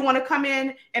 So you want to come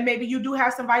in and maybe you do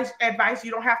have some advice.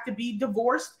 You don't have to be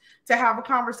divorced to have a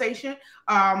conversation.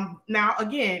 Now,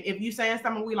 again, if you saying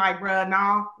something we like, bruh,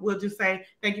 now we'll just say,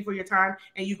 thank you for your time,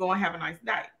 and you go and have a nice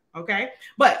night. Okay.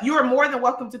 But you're more than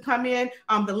welcome to come in.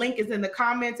 The link is in the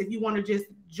comments. If you want to just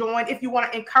join, if you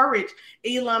want to encourage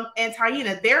Elam and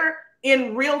Taina, they're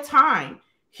in real time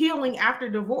healing after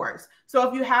divorce. So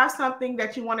if you have something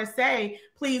that you want to say,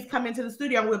 please come into the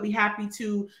studio and we'll be happy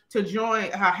to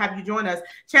join, have you join us.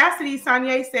 Chastity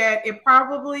Sanye said it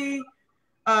probably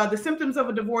the symptoms of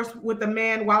a divorce with a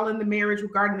man while in the marriage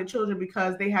regarding the children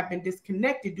because they have been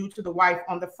disconnected due to the wife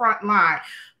on the front line.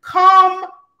 Come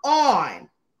on.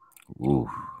 Ooh.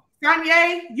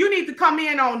 Kanye, you need to come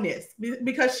in on this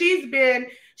because she's been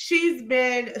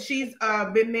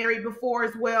married before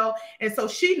as well. And so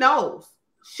she knows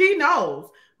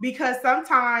because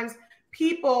sometimes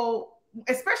people,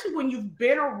 especially when you've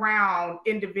been around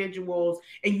individuals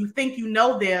and you think you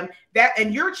know them,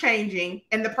 and you're changing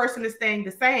and the person is staying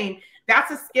the same, that's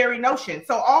a scary notion.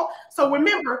 So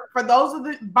remember, for those of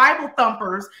the Bible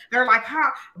thumpers, they're like,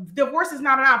 divorce is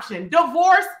not an option.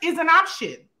 Divorce is an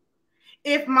option.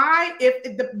 If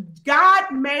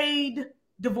God made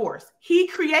divorce, he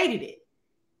created it.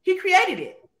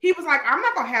 He was like, I'm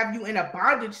not going to have you in a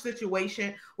bondage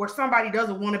situation where somebody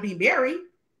doesn't want to be married.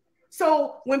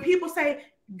 So when people say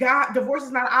divorce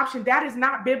is not an option, that is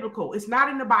not biblical. It's not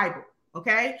in the Bible.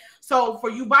 Okay. So for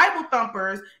you Bible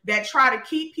thumpers that try to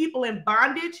keep people in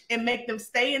bondage and make them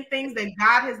stay in things that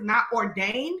God has not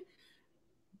ordained,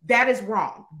 that is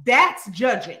wrong. That's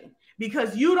judging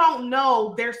because you don't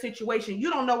know their situation.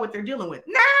 You don't know what they're dealing with.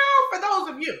 Now, for those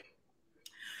of you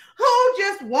who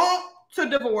just want to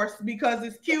divorce because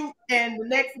it's cute and the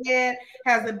next man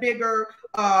has a bigger,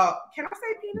 can I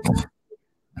say penis?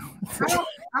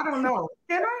 I don't know.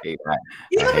 Can I?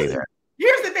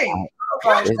 Here's the thing.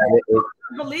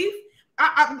 Belief.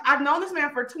 I've known this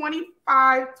man for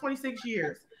 25, 26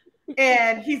 years,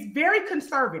 and he's very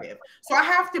conservative. So I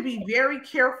have to be very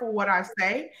careful what I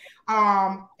say.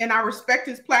 And I respect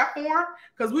his platform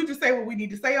because we just say what we need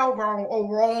to say over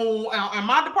on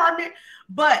my department.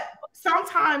 But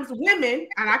sometimes women,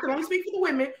 and I can only speak for the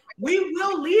women, we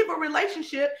will leave a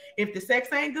relationship if the sex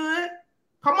ain't good.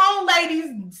 Come on,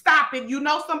 ladies, stop it. You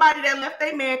know somebody that left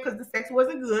their man because the sex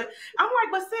wasn't good. I'm like,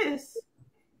 but sis,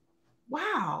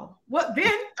 wow. Well,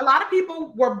 then a lot of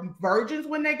people were virgins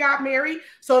when they got married,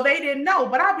 so they didn't know.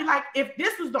 But I'd be like, if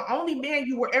this was the only man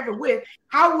you were ever with,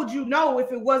 how would you know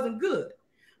if it wasn't good?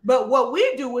 But what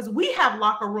we do is we have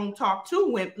locker room talk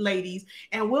too with ladies,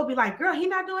 and we'll be like, girl, he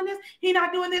not doing this, he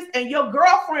not doing this. And your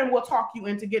girlfriend will talk you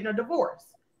into getting a divorce.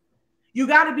 You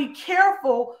got to be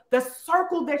careful the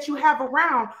circle that you have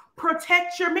around.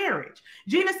 Protect your marriage.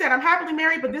 Gina said, I'm happily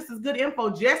married, but this is good info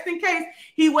just in case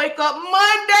he wake up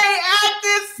Monday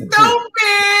acting stupid.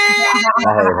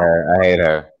 I hate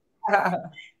her.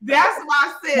 That's why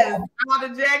I said out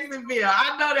of Jacksonville.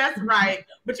 I know that's right.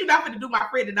 But you're not going to do my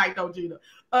friend tonight, though, Gina.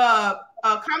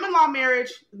 Common law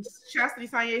marriage, Chastity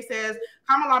Sanye says,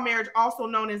 common law marriage, also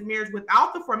known as marriage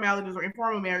without the formalities or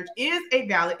informal marriage, is a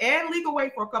valid and legal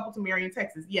way for a couple to marry in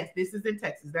Texas. Yes, this is in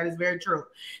Texas. That is very true.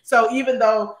 So even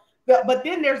though, but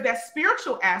then there's that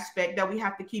spiritual aspect that we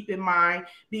have to keep in mind,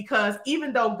 because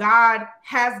even though God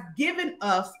has given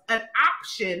us an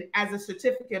option as a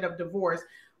certificate of divorce,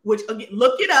 which again,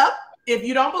 look it up. If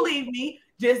you don't believe me,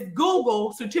 just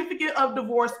Google certificate of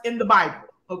divorce in the Bible.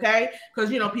 Okay,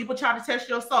 because people try to test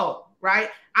your soul, right?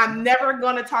 I'm never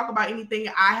going to talk about anything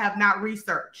I have not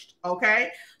researched.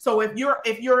 Okay, so if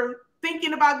you're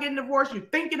thinking about getting divorced, you're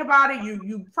thinking about it,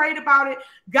 you prayed about it,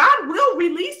 God will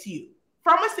release you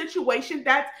from a situation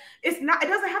that it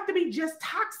doesn't have to be just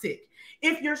toxic.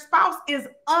 If your spouse is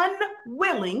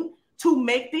unwilling to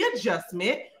make the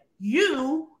adjustment,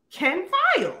 you can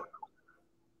file.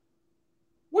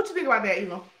 What you think about that,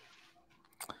 Elam?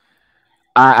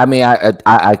 I mean,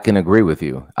 I can agree with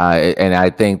you, and I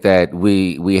think that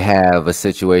we have a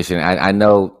situation. I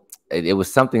know it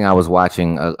was something I was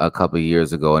watching a couple of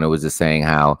years ago, and it was just saying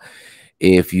how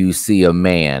if you see a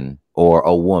man or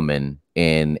a woman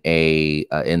in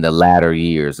the latter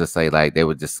years, let's say like they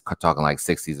were just talking like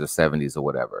 60s or 70s or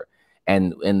whatever,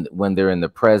 and when they're in the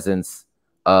presence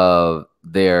of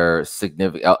their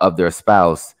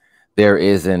spouse,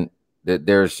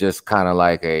 there's just kind of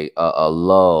like a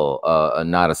lull,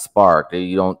 not a spark.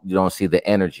 You don't see the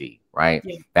energy, right?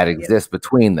 Yeah. That exists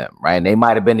between them, right? And they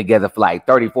might have been together for like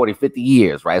 30, 40, 50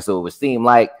 years, right? So it would seem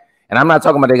like, and I'm not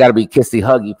talking about they got to be kissy,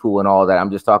 huggy, poo and all that.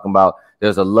 I'm just talking about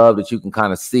there's a love that you can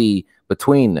kind of see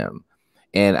between them.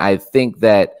 And I think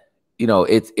that,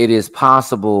 it is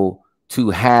possible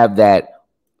to have that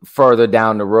further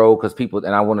down the road, because people,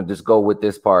 and I want to just go with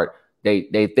this part,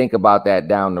 they think about that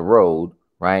down the road,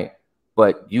 right?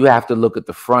 But you have to look at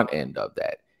the front end of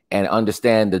that and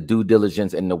understand the due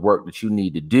diligence and the work that you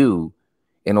need to do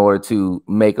in order to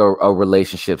make a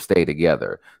relationship stay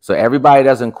together. So everybody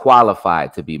doesn't qualify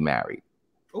to be married.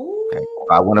 Okay?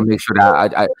 I want to make sure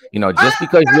that I just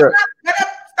because you're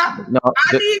stop. No,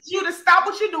 I need you to stop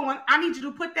what you're doing. I need you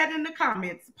to put that in the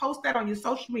comments. Post that on your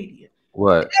social media.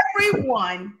 What?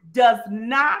 Everyone does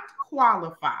not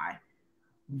qualify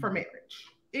for marriage.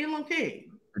 Elam King.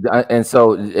 And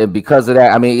so because of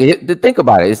that, I mean, think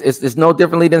about it. It's no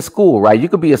differently than school, right? You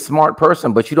could be a smart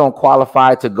person, but you don't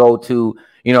qualify to go to,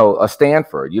 a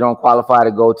Stanford. You don't qualify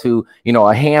to go to,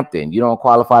 a Hampton. You don't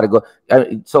qualify to go.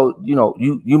 So,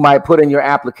 you might put in your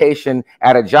application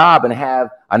at a job and have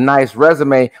a nice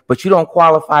resume, but you don't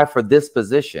qualify for this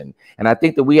position. And I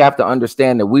think that we have to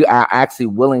understand that we are actually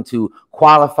willing to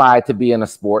qualify to be in a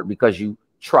sport because you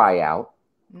try out.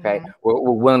 Okay,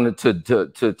 we're willing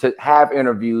to have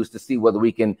interviews to see whether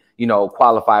we can,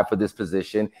 qualify for this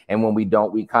position. And when we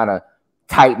don't, we kind of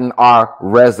tighten our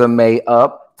resume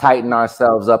up, tighten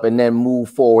ourselves up, and then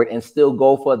move forward and still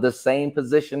go for the same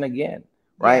position again.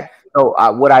 Right. Yeah.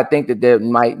 So what I think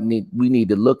that we need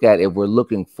to look at if we're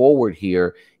looking forward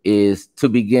here is to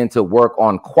begin to work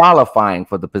on qualifying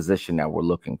for the position that we're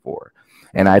looking for.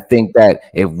 And I think that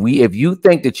if you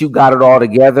think that you got it all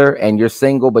together and you're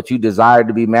single, but you desire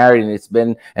to be married and it's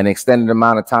been an extended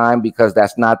amount of time because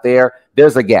that's not there,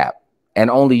 there's a gap and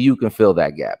only you can fill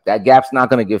that gap. That gap's not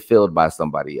going to get filled by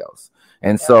somebody else.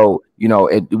 And so,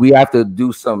 we have to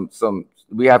do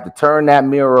we have to turn that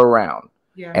mirror around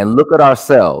and look at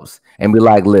ourselves and be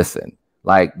like, listen,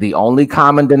 like the only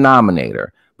common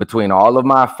denominator between all of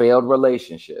my failed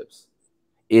relationships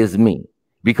is me.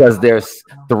 Because there's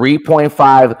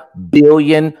 3.5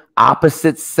 billion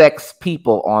opposite sex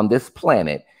people on this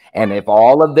planet. And if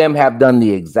all of them have done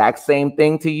the exact same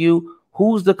thing to you,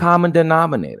 who's the common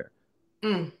denominator?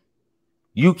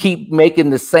 You keep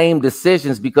making the same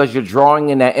decisions because you're drawing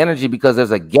in that energy because there's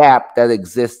a gap that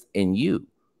exists in you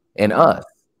and us.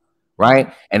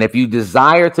 Right. And if you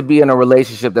desire to be in a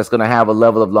relationship that's going to have a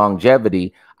level of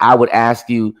longevity, I would ask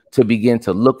you to begin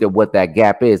to look at what that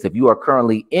gap is. If you are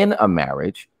currently in a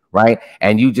marriage, right,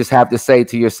 and you just have to say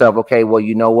to yourself, OK, well,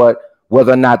 you know what,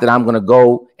 whether or not that I'm going to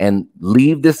go and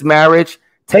leave this marriage,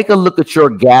 take a look at your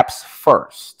gaps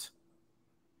first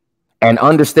and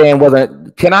understand whether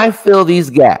can I fill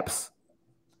these gaps?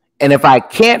 And if I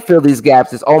can't fill these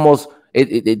gaps, it's almost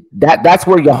that's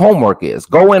where your homework is.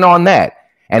 Go in on that.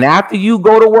 And after you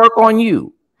go to work on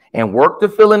you and work to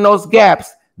fill in those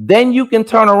gaps, then you can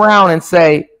turn around and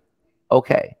say,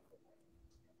 okay,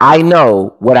 I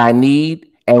know what I need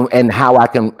and how I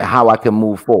can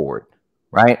move forward.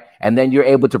 Right. And then you're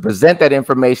able to present that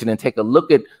information and take a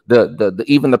look at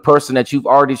even the person that you've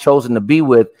already chosen to be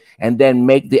with, and then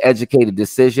make the educated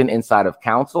decision inside of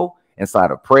counsel,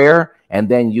 inside of prayer. And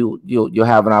then you'll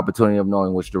have an opportunity of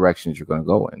knowing which directions you're going to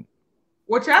go in.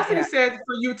 Well, Chastity said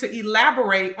for you to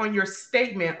elaborate on your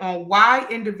statement on why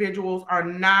individuals are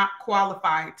not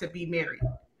qualified to be married.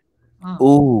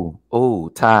 Ooh,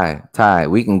 Ty.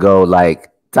 We can go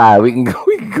we can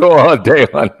go all day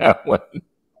on that one.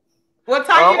 Well,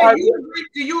 Taina,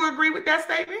 do you agree with that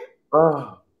statement?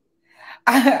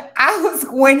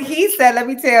 When he said, let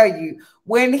me tell you,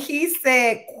 when he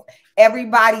said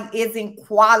everybody isn't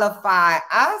qualified,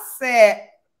 I said,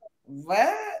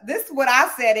 what? This is what I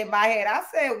said in my head. I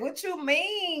said, what you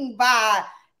mean by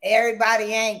everybody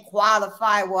ain't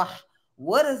qualified? Well,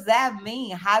 what does that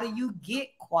mean? How do you get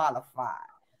qualified?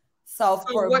 So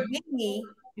for me,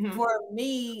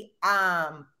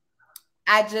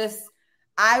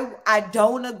 I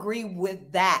don't agree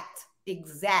with that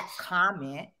exact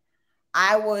comment.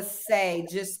 I would say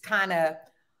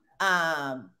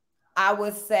I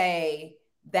would say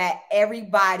that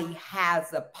everybody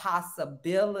has a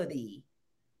possibility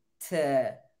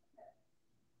to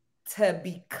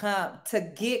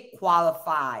get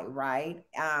qualified, right?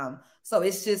 So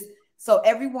it's just, so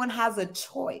everyone has a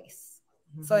choice.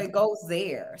 So it goes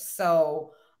there.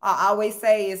 So I always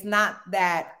say it's not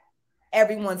that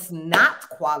everyone's not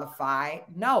qualified.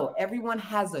 No, everyone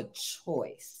has a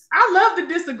choice. I love the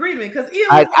disagreement because we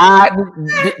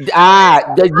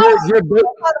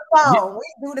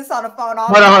do this on the phone all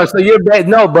the time.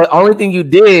 So but only thing you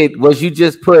did was you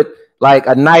just put like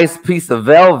a nice piece of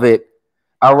velvet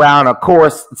around a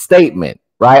course statement,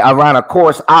 right? Around a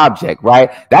course object,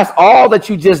 right? That's all that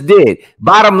you just did.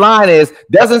 Bottom line is,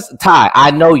 Ty,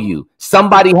 I know you.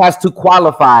 Somebody has to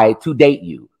qualify to date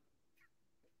you.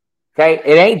 Okay,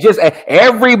 it ain't just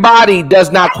everybody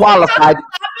does not qualify. I'm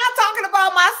not talking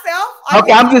about myself.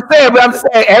 Okay, I'm just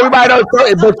saying everybody knows,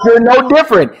 but you're no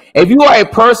different. If you are a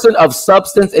person of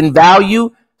substance and value,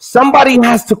 somebody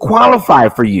has to qualify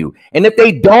for you. And if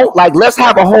they don't, let's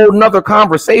have a whole nother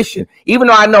conversation. Even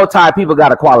though I know, Ty, people got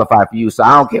to qualify for you, so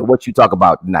I don't care what you talk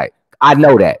about tonight. I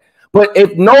know that. But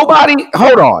if nobody,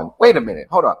 wait a minute.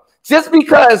 Just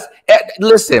because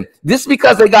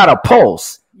they got a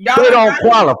pulse, they don't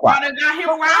qualify. Y'all got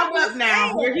him wound up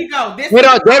now. Here he go.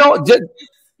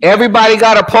 Everybody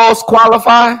got a pulse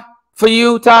qualify for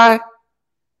you, Ty?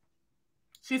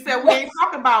 She said we ain't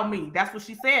talking about me. That's what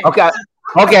she said. Okay.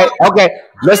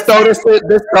 Let's throw this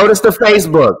to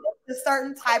Facebook. A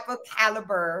certain type of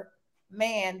caliber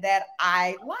man that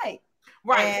I like.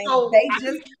 Right. And so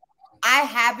I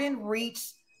haven't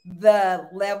reached the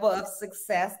level of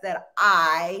success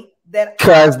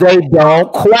because they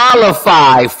don't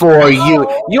qualify for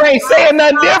you. You ain't saying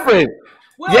nothing different.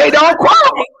 Well, they don't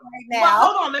qualify. Now. Well,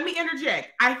 hold on, let me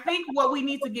interject. I think what we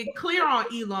need to get clear on,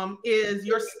 Elam, is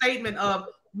your statement of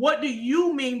what do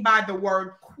you mean by the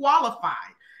word qualified?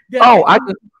 I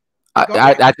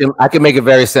can make it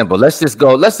very simple. Let's just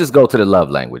go to the love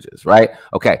languages, right?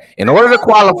 Okay. In order to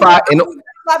qualify, in order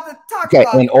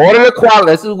to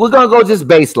qualify, we're gonna go just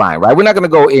baseline, right? We're not gonna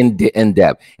go in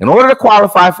depth. In order to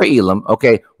qualify for Elam,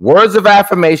 okay, words of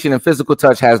affirmation and physical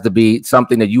touch has to be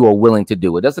something that you are willing to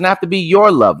do. It doesn't have to be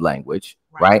your love language,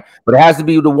 right? But it has to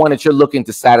be the one that you're looking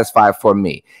to satisfy for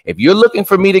me. If you're looking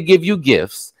for me to give you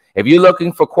gifts, if you're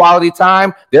looking for quality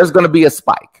time, there's gonna be a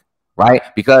spike. Right?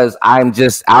 Because I'm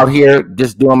just out here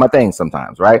just doing my thing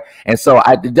sometimes, right? And so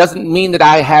it doesn't mean that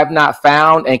I have not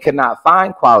found and cannot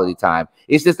find quality time.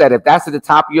 It's just that if that's at the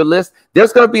top of your list,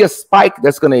 there's going to be a spike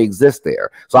that's going to exist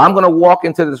there. So I'm going to walk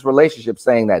into this relationship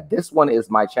saying that this one is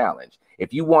my challenge.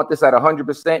 If you want this at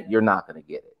 100%, you're not going to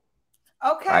get it.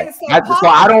 Okay. Right? So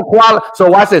I don't qualify. So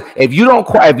watch this. If you're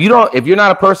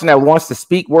not a person that wants to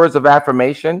speak words of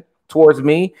affirmation towards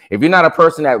me, if you're not a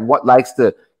person that likes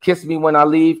to kiss me when I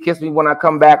leave, kiss me when I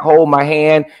come back, hold my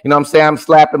hand, you know what I'm saying? I'm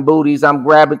slapping booties, I'm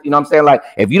grabbing, you know what I'm saying? Like,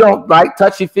 if you don't like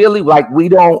touchy-feely, like, we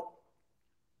don't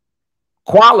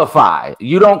qualify.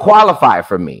 You don't qualify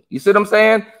for me. You see what I'm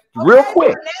saying? Real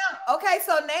quick.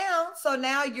 So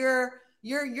now you're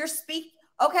speaking.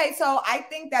 Okay, so I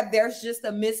think that there's just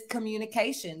a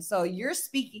miscommunication. So you're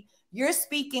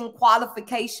speaking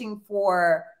qualification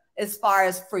for, as far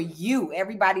as for you.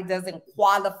 Everybody doesn't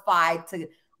qualify to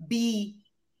be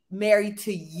married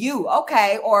to you,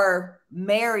 okay, or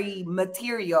marry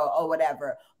material or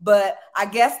whatever. But I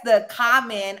guess the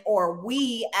comment, or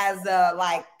we as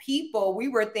people, we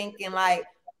were thinking like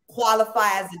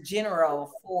qualify as a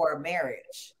general for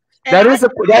marriage. And it's the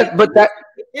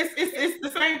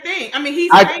same thing. I mean,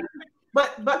 he's saying,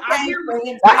 but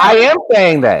I am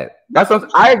saying that. That's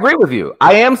what I agree with you.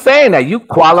 I am saying that you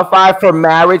qualify for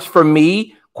marriage for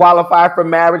me. Qualify for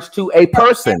marriage to a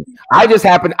person. I just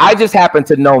happen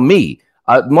to know me.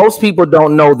 Most people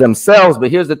don't know themselves,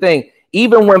 but here's the thing: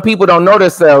 even when people don't know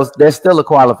themselves, there's still a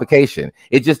qualification.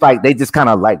 It's just like they just kind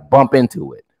of like bump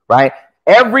into it, right?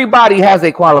 Everybody has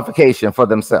a qualification for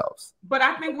themselves. But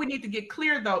I think we need to get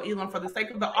clear, though, Elam, for the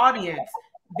sake of the audience,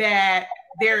 that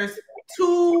there's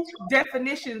two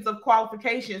definitions of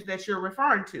qualifications that you're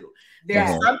referring to.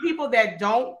 There's some people that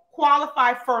don't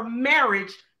qualify for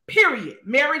marriage. Period.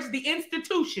 Marriage, the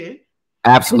institution.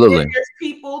 Absolutely. There's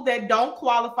people that don't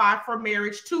qualify for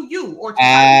marriage to you or to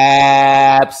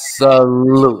absolutely.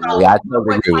 So what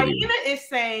Taina is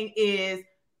saying is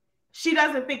she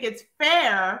doesn't think it's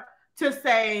fair to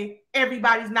say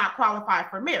everybody's not qualified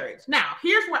for marriage. Now,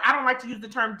 here's where I don't like to use the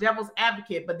term devil's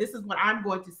advocate, but this is what I'm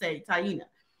going to say, Taina.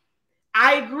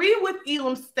 I agree with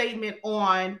Elam's statement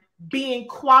on being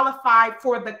qualified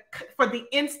for the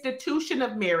institution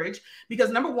of marriage, because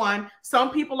number one,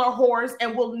 some people are whores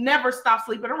and will never stop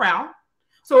sleeping around.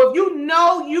 So if you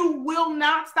know you will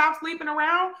not stop sleeping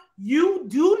around, you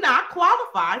do not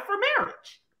qualify for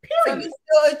marriage. Period. So it's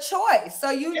still a choice. So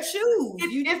you choose.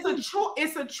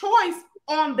 It's a choice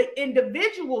on the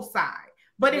individual side.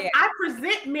 But if I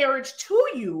present marriage to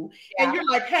you and you're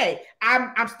like, hey,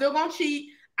 I'm still gonna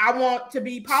cheat. I want to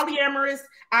be polyamorous.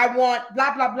 I want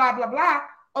blah, blah, blah, blah, blah.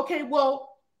 Okay,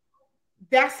 well,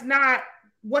 that's not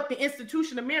what the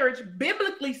institution of marriage,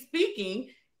 biblically speaking,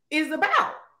 is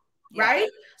about, right?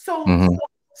 So,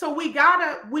 so we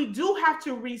do have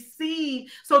to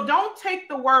receive. So don't take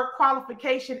the word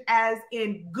qualification as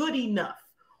in good enough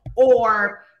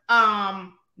or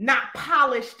not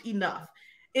polished enough.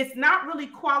 It's not really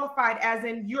qualified as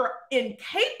in you're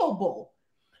incapable.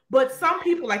 But some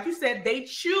people, like you said, they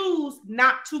choose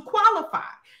not to qualify.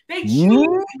 They choose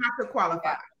not to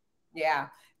qualify. Yeah.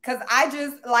 Because I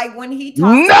just, like, when he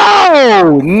talks.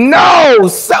 No.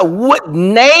 So what,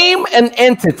 name an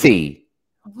entity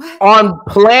on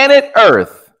planet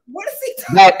Earth? What is he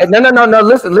talking about? No.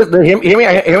 Listen. Hear me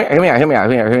out.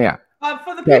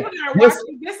 For the people that are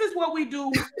watching, this is what we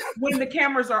do when the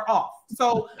cameras are off.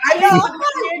 So I know.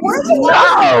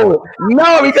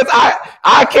 No, because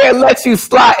I can't let you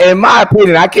slide. In my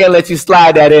opinion, I can't let you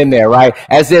slide that in there, right?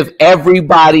 As if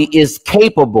everybody is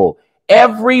capable.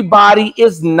 Everybody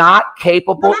is not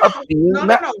capable of being.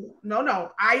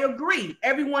 No. I agree.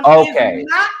 Everyone is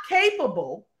not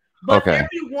capable. but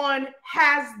everyone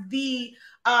has the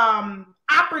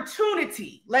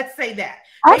opportunity. Let's say that.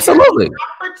 Absolutely.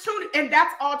 Opportunity, and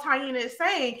that's all Taina is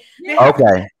saying.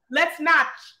 Okay. Let's not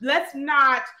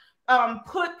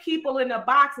put people in a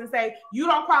box and say you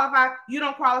don't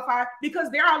qualify, because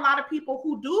there are a lot of people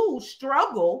who do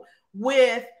struggle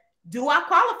with, do I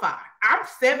qualify? I'm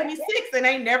 76 and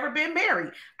ain't never been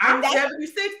married. I'm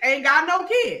 76, ain't got no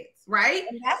kids, right?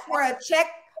 And that's where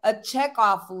a check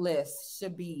off list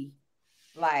should be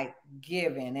like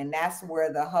given, and that's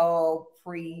where the whole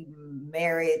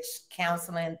pre-marriage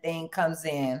counseling thing comes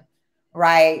in,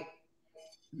 right?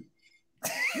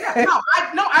 Yeah,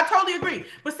 I totally agree.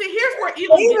 But see, here's where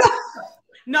Elam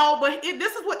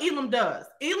this is what Elam does.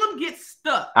 Elam gets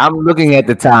stuck. I'm looking at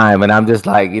the time and I'm just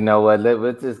like, you know what?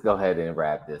 Let's just go ahead and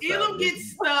wrap this up. Elam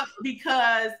gets stuck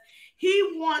because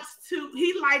he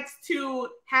likes to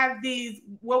have these,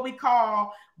 what we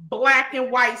call black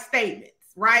and white statements,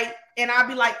 right? And I'll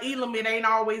be like, Elam, it ain't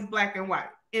always black and white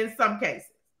in some cases,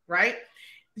 right?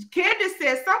 Candace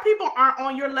says some people aren't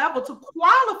on your level to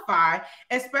qualify,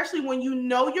 especially when you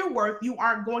know your worth. You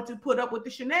aren't going to put up with the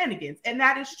shenanigans. And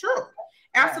that is true.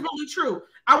 Absolutely true.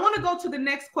 I want to go to the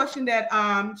next question that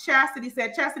Chastity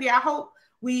said. Chastity, I hope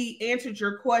we answered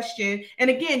your question. And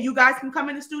again, you guys can come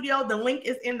in the studio. The link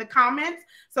is in the comments.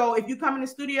 So if you come in the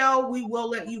studio, we will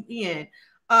let you in.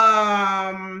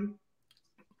 Chastity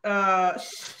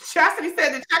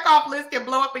said the checkoff list can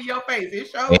blow up in your face. It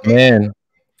shows. Amen.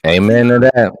 Amen to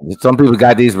that. Some people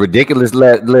got these ridiculous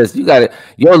lists. You got it.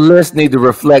 Your list need to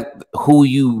reflect who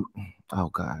you. Oh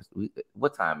gosh,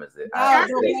 what time is it?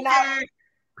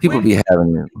 People be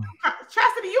having it.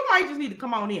 Chastity, you might just need to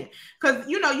come on in, because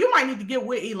you might need to get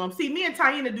with Elam. See, me and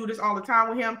Taina do this all the time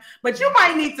with him, but you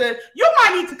might need to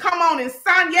come on and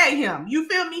Sanye him. You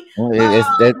feel me?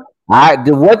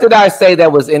 What did I say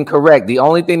that was incorrect? The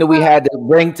only thing that we had to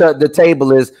bring to the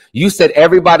table is you said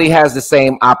everybody has the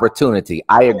same opportunity.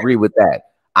 I agree with that.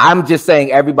 I'm just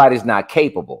saying everybody's not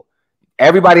capable.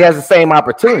 Everybody has the same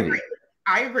opportunity.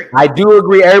 I agree. I do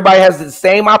agree. Everybody has the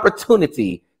same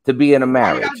opportunity to be in a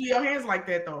marriage. You gotta do your hands like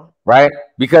that though, right?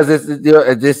 Because it's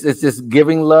just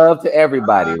giving love to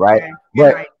everybody, right?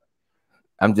 But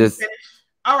I'm just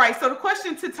all right. So the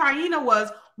question to Taina was,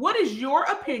 what is your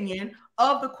opinion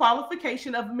of the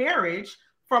qualification of marriage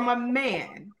from a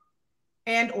man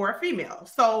and or a female?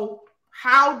 So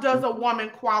how does a woman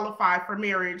qualify for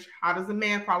marriage? How does a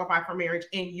man qualify for marriage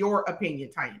in your opinion,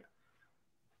 Taina?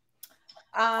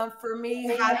 For me,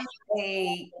 how does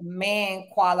a man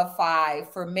qualify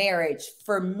for marriage?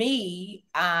 For me,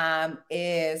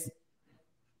 is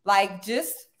like,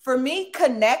 just for me,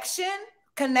 connection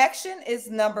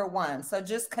is number one. So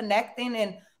just connecting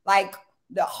and like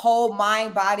the whole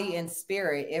mind, body, and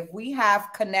spirit. If we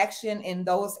have connection in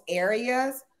those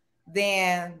areas,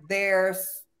 then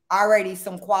there's already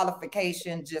some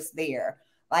qualification just there.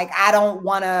 Like, I don't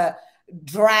want to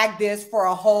drag this for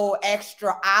a whole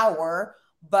extra hour,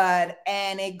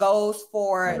 and it goes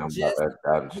for just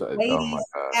ladies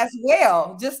as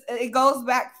well. Just, it goes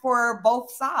back for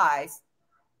both sides.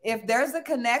 If there's a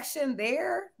connection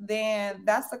there, then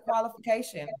that's the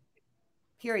qualification,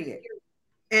 period.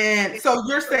 And so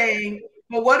you're saying,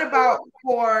 well, what about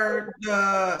for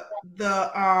the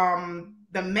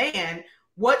man?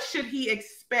 What should he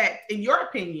expect, in your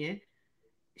opinion?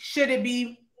 Should it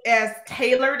be as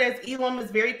tailored as Elam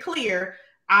is very clear?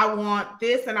 I want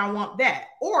this and I want that,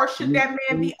 or should that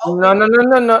man be open?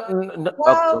 No.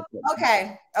 Well,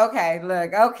 okay.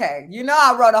 Look, okay.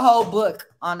 I wrote a whole book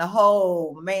on the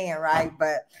whole man, right?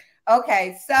 But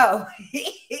okay, so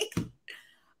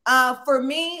for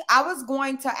me, I was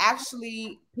going to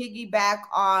actually piggyback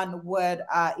on what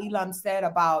Elam said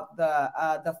about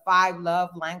the 5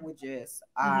 love languages.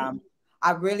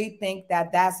 I really think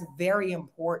that that's very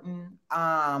important.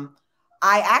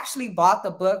 I actually bought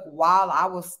the book while I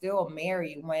was still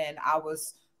married, when I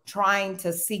was trying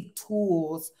to seek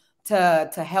tools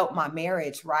to help my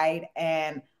marriage, right?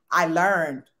 And I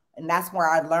learned, and that's where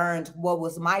I learned what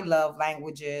was my love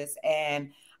languages. And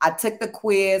I took the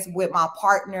quiz with my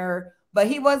partner, but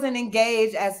he wasn't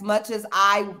engaged as much as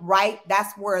I, right?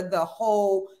 That's where the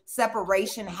whole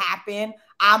separation happened.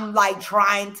 I'm like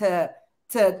trying to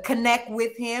connect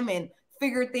with him and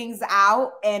figure things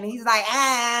out, and he's like,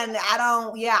 and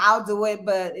I'll do it,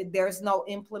 but there's no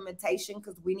implementation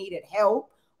because we needed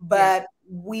help, but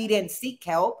we didn't seek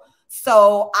help.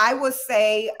 So I would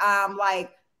say like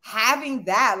having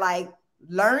that, like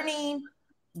learning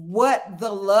what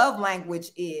the love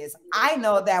language is. I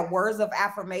know that words of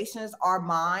affirmations are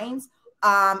mine,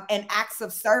 and acts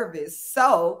of service.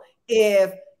 So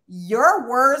if your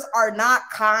words are not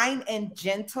kind and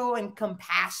gentle and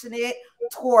compassionate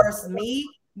towards me,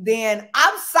 then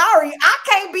I'm sorry, I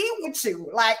can't be with you.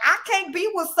 Like, I can't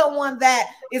be with someone that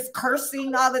is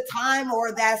cursing all the time,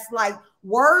 or that's like,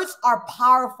 words are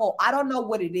powerful. I don't know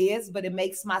what it is, but it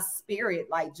makes my spirit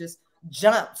like just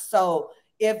jump. So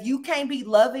if you can't be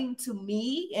loving to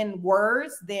me in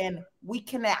words, then we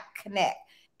cannot connect.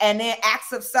 And then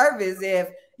acts of service, if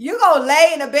you gonna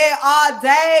lay in the bed all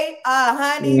day,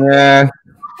 honey, Yeah.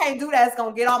 I can't do that. It's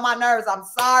gonna get on my nerves. I'm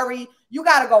sorry. You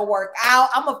gotta go work out.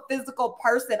 I'm a physical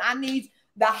person.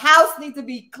 The house needs to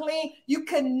be clean. You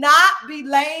cannot be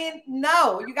laying.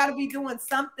 No, you gotta be doing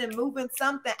something, moving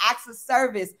something, acts of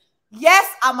service. Yes,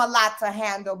 I'm a lot to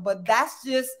handle, but that's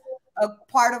just a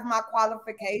part of my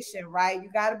qualification, right? You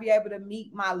got to be able to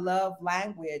meet my love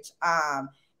language.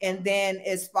 And then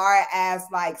as far as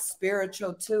like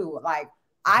spiritual too, like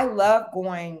I love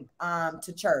going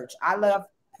to church. I love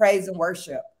praise and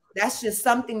worship. That's just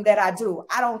something that I do.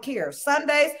 I don't care.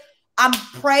 Sundays, I'm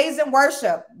praise and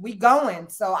worship. We going.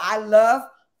 So I love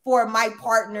for my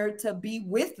partner to be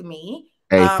with me.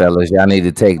 Hey fellas, y'all need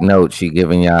to take notes. She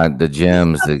giving y'all the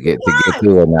gems to get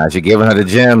through it now. She giving her the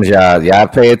gems, y'all. Y'all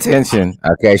pay attention.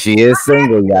 Okay, she is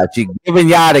single, y'all. She giving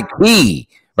y'all the key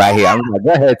right here. I'm like,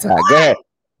 go ahead, Ty. Go ahead.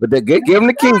 But give him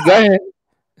the key. Go ahead.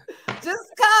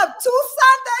 Just come 2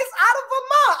 Sundays out of a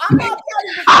month. I'm gonna tell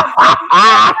you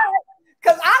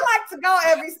because I like to go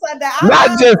every Sunday.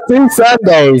 Not just 2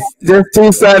 Sundays, just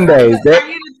 2 Sundays. 2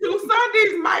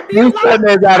 Sundays might be 2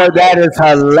 Sundays out of that is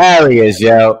hilarious,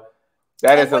 yo.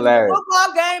 That is hilarious. The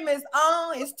football game is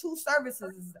on. It's 2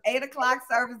 services. It's 8 o'clock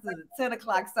service and a 10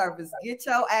 o'clock service. Get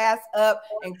your ass up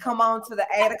and come on to the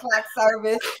 8 o'clock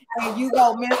service, and you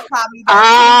gonna miss probably.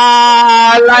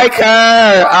 I like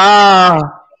her.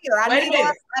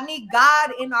 I need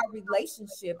God in our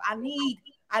relationship. I need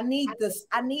this.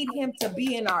 I need Him to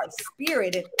be in our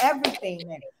spirit and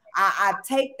everything. And I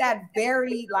take that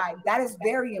that is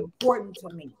very important to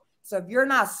me. So if you're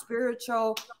not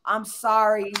spiritual, I'm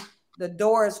sorry. The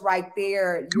door is right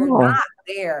there. You're not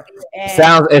there. And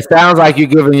it sounds like you're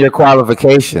giving your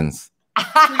qualifications.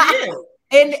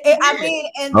 and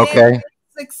then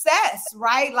success,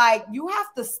 right? Like you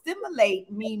have to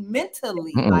stimulate me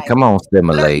mentally. Like, come on,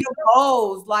 stimulate. Your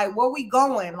goals, like where we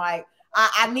going? Like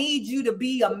I need you to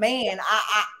be a man.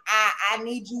 I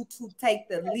need you to take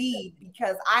the lead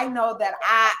because I know that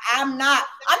I'm not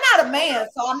a man,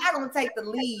 so I'm not gonna take the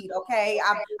lead. Okay,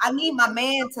 I need my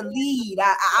man to lead.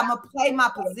 I'm gonna play my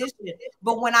position,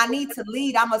 but when I need to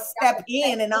lead, I'm gonna step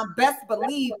in, and I'm best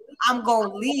believe I'm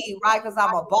gonna lead, right? Because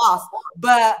I'm a boss.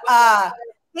 But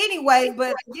anyway,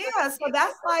 but yeah, so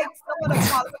that's like some of the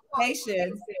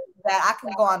qualifications that I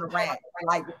can go on the rant.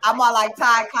 Like I'm all like,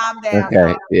 Ty, calm down.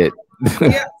 Okay, yeah.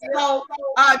 So,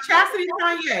 Chastity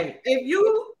Kanye,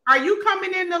 are you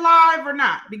coming in the live or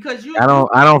not? Because I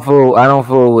don't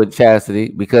fool with Chastity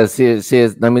because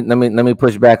here's let me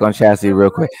push back on Chastity real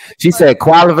quick. She said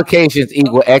qualifications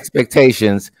equal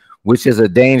expectations, which is a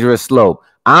dangerous slope.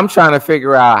 I'm trying to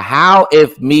figure out how,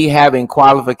 if me having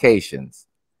qualifications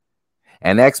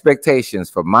and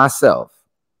expectations for myself,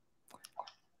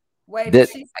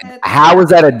 how is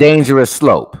that a dangerous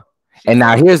slope? And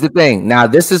now here's the thing. Now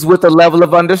this is with a level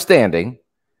of understanding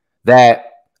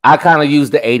that I kind of use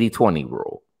the 80-20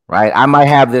 rule, right? I might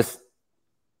have this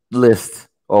list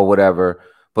or whatever,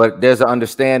 but there's an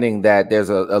understanding that there's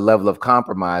a level of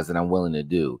compromise that I'm willing to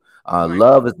do.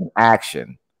 Love is an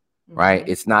action, right?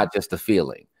 It's not just a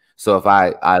feeling. So if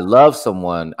I love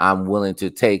someone, I'm willing to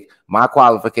take my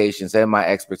qualifications and my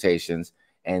expectations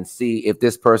and see if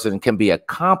this person can be a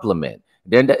complement.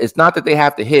 Then it's not that they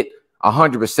have to hit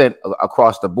 100%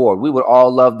 across the board. We would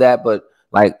all love that, but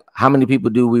like, how many people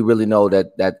do we really know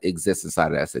that exists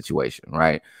inside of that situation,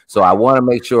 right? So I want to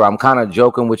make sure I'm kind of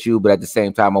joking with you, but at the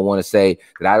same time, I want to say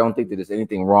that I don't think that there's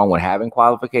anything wrong with having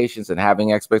qualifications and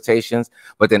having expectations,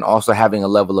 but then also having a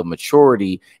level of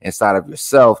maturity inside of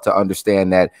yourself to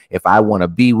understand that if I want to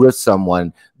be with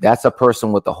someone, that's a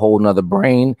person with a whole nother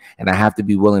brain, and I have to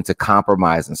be willing to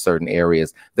compromise in certain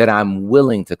areas that I'm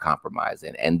willing to compromise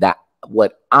in, and that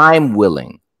what I'm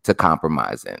willing to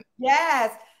compromise in.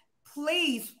 Yes.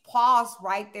 Please pause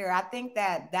right there. I think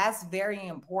that's very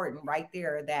important right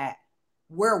there, that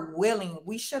we're willing.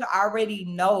 We should already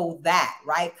know that,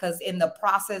 right? Because in the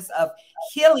process of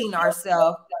healing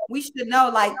ourselves, we should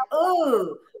know like,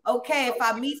 oh, okay, if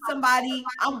I meet somebody,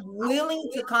 I'm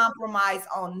willing to compromise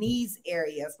on these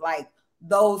areas, like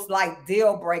those like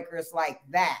deal breakers like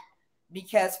that.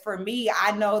 Because for me,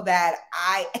 I know that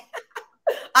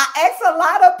I ask a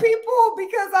lot of people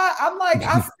because I'm like,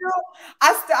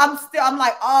 I'm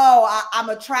like, oh, I'm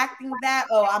attracting that.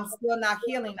 Oh, I'm still not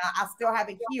healing. I still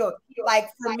haven't healed. Like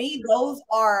for me, those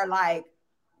are I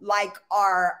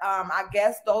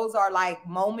guess those are like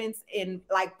moments in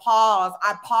like pause.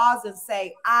 I pause and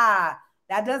say,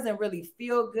 that doesn't really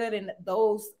feel good. And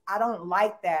those, I don't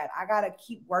like that. I got to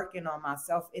keep working on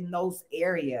myself in those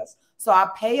areas. So I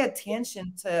pay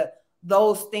attention to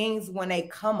those things when they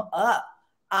come up.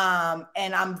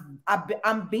 And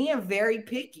I'm being very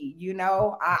picky, you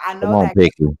know. I know that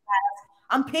picky.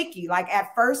 I'm picky. Like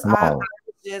at first I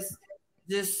was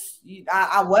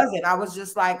I wasn't. I was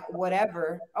just like,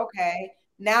 whatever. Okay.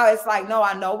 Now it's like, no,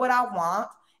 I know what I want.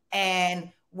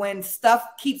 And when stuff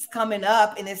keeps coming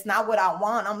up and it's not what I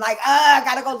want, I'm like, I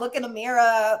gotta go look in the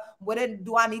mirror. What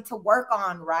do I need to work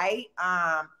on? Right.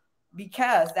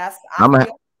 Because that's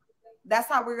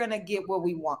how we're gonna get what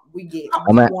we want.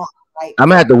 I'm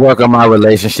gonna have to work on my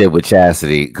relationship with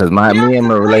Chastity because me and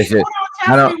my relationship.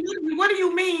 What do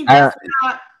you mean?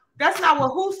 That's not what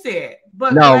who said.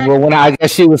 But no, well, when I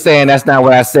guess she was saying that's not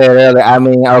what I said earlier. I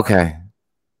mean, okay.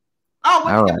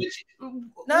 Oh, right.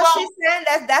 She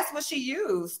said that's what she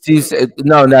used. She said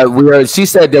she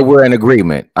said that we're in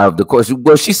agreement of the course.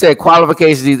 Well, she said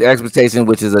qualifications, these expectations,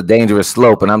 which is a dangerous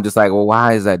slope, and I'm just like, well,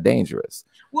 why is that dangerous?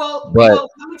 Well, let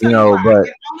me tell you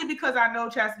why. Only because I know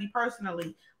Chastity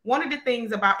personally. One of the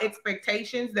things about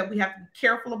expectations that we have to be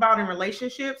careful about in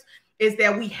relationships is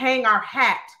that we hang our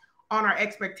hat on our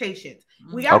expectations.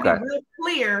 We got to be real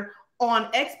clear on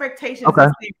expectations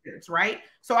and standards, right?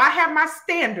 So I have my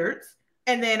standards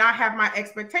and then I have my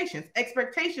expectations.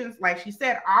 Expectations, like she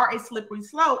said, are a slippery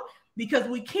slope because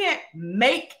we can't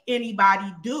make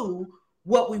anybody do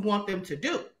what we want them to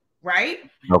do, right?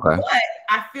 Okay. But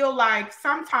I feel like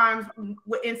sometimes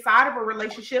inside of a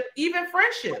relationship, even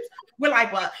friendships, we're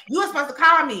like, well, you were supposed to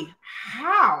call me.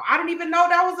 How? I didn't even know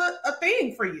that was a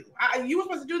thing for you. You were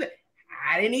supposed to do that.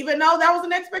 I didn't even know that was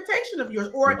an expectation of yours.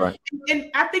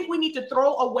 And I think we need to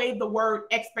throw away the word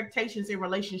expectations in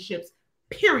relationships,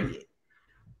 period.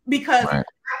 Because I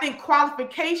think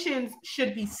qualifications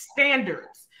should be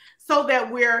standards so that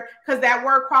because that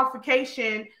word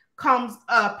qualification comes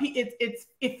up,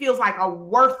 it feels like a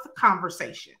worth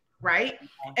conversation, right?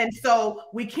 And so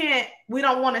we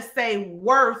don't want to say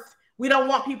worth. We don't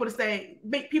want people to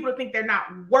make people think they're not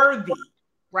worthy,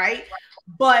 right?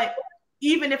 But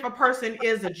even if a person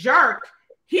is a jerk,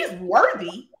 he's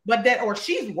worthy, or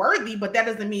she's worthy, but that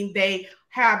doesn't mean they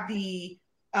have the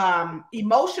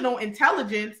emotional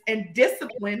intelligence and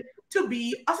discipline to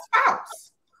be a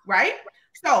spouse, right?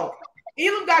 So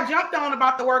Elam got jumped on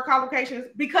about the word qualifications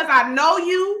because I know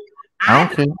you. I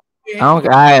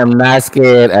am not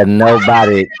scared of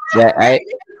nobody.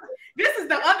 This is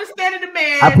the understanding of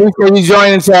man. I appreciate you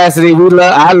joining, Chastity.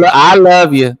 I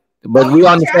love you, but we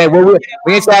understand. Me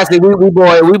and Chastity,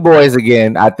 we boys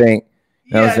again. I think.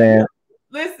 You know what I'm saying?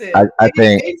 Listen, I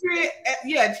think.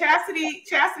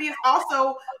 Chastity is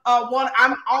also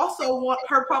I'm also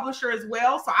her publisher as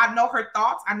well, so I know her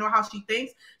thoughts. I know how she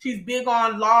thinks. She's big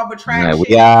on law of attraction.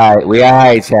 Yeah, we all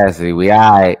right, Chastity. We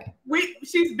all right.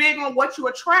 She's big on what you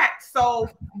attract. So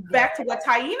back to what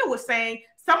Taina was saying,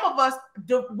 some of us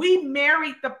we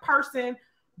married the person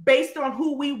based on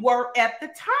who we were at the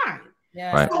time.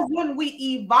 Yeah. Right. So when we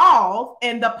evolve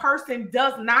and the person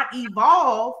does not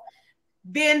evolve,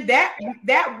 then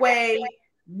that way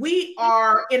we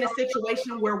are in a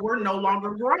situation where we're no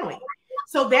longer growing.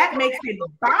 So that makes it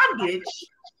bondage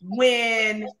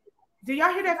when. Do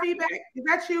y'all hear that feedback? Is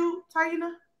that you,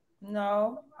 Taina?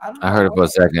 No, I heard it for a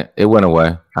second. It went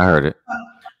away. I heard it.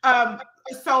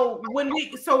 So when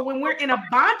we're in a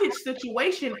bondage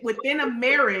situation within a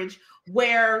marriage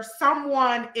where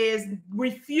someone is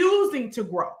refusing to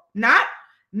grow, not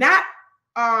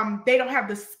they don't have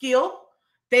the skill,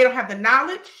 they don't have the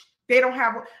knowledge,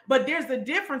 but there's a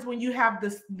difference when you have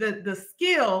the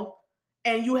skill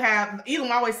and you have,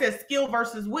 Elam always says skill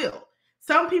versus will.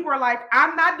 Some people are like,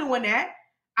 I'm not doing that.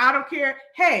 I don't care.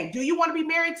 Hey, do you want to be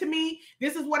married to me?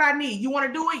 This is what I need. You want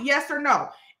to do it? Yes or no?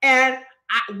 And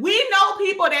we know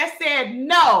people that said,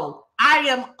 no, I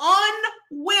am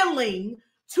unwilling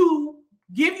to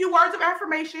give you words of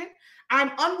affirmation.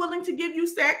 I'm unwilling to give you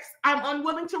sex. I'm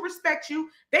unwilling to respect you.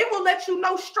 They will let you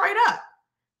know straight up.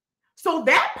 So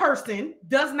that person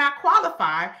does not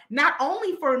qualify not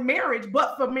only for marriage,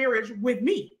 but for marriage with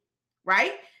me,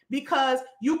 right? Because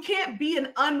you can't be an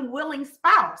unwilling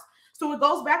spouse. So it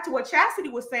goes back to what Chastity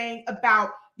was saying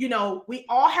about, we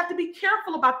all have to be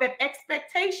careful about that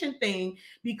expectation thing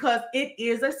because it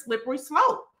is a slippery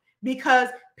slope. because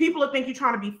people think you're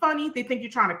trying to be funny. They think you're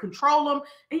trying to control them.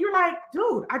 And you're like,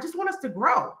 dude, I just want us to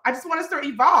grow. I just want us to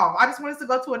evolve. I just want us to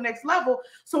go to a next level.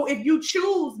 So if you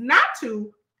choose not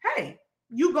to, hey,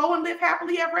 you go and live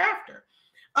happily ever after.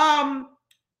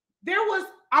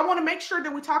 I want to make sure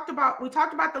that we talked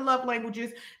about the love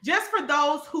languages, just for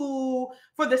those who,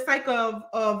 for the sake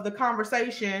of the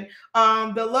conversation,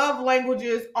 the love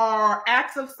languages are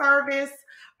acts of service.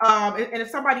 And if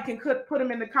somebody can put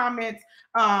them in the comments,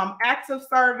 acts of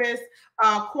service,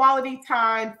 quality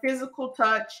time, physical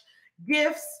touch,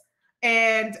 gifts,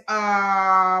 and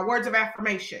words of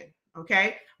affirmation.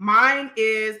 Okay. Mine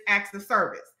is acts of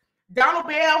service. Donald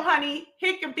Bell, honey,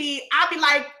 he can be, I'll be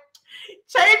like,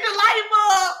 change the light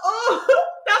bulb. Ooh,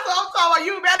 that's what I'm talking about.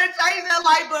 You better change that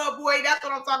light bulb, boy. That's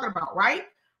what I'm talking about, right?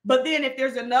 But then if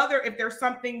there's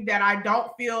something that I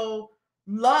don't feel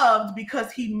loved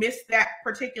because he missed that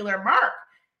particular mark,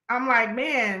 I'm like,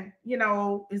 man,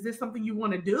 is this something you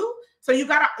want to do? So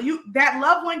that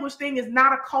love language thing is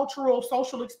not a cultural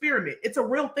social experiment. It's a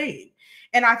real thing.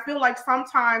 And I feel like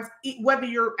sometimes, whether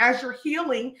as you're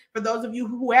healing, for those of you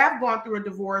who have gone through a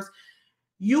divorce,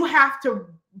 you have to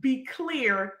be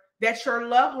clear that your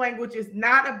love language is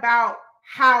not about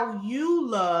how you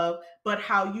love, but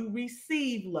how you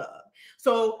receive love.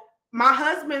 So my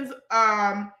husband's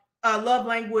love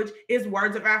language is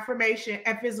words of affirmation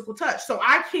and physical touch. So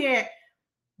I can't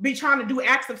be trying to do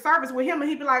acts of service with him and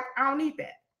he'd be like, I don't need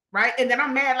that, right? And then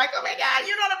I'm mad, like, oh my God,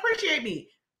 you don't appreciate me.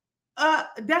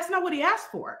 That's not what he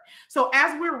asked for. So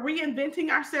as we're reinventing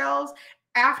ourselves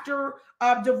after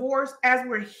divorce, as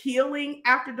we're healing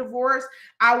after divorce,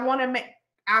 I want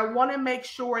to make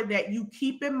sure that you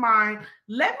keep in mind,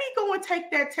 let me go and take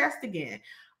that test again.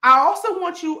 I also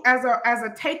want you, as a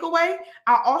takeaway,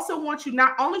 I also want you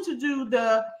not only to do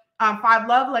the 5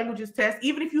 love languages test,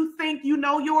 even if you think you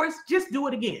know yours, just do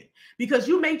it again, because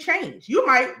you may change. You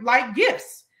might like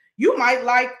gifts. You might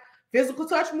like physical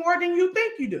touch more than you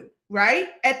think you do, right?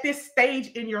 At this stage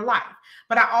in your life.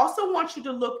 But I also want you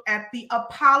to look at the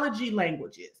apology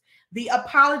languages. The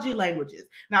apology languages.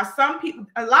 Now,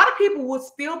 a lot of people would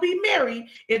still be married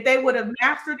if they would have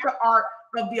mastered the art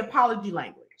of the apology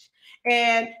language.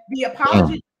 And the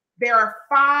apology, there are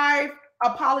 5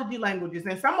 apology languages.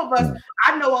 And some of us,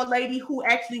 I know a lady who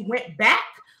actually went back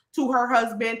to her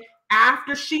husband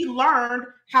after she learned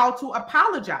how to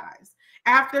apologize.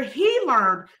 After he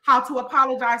learned how to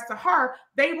apologize to her,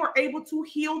 they were able to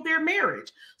heal their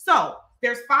marriage. So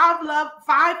there's 5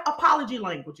 apology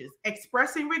languages.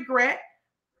 Expressing regret.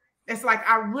 It's like,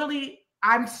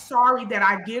 I'm sorry that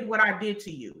I did what I did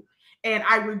to you. And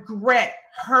I regret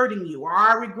hurting you, or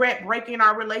I regret breaking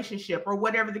our relationship, or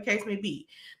whatever the case may be.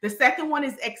 The second one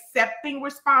is accepting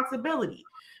responsibility.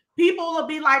 People will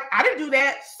be like, I didn't do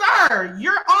that. Sir,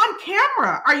 you're on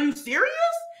camera. Are you serious?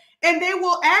 And they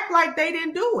will act like they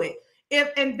didn't do it.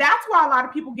 And that's why a lot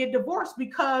of people get divorced,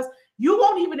 because you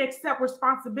won't even accept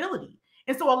responsibility.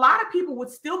 And so a lot of people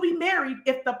would still be married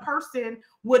if the person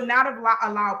would not have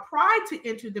allowed pride to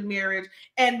enter the marriage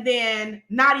and then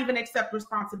not even accept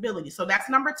responsibility. So that's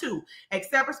number 2,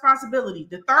 accept responsibility.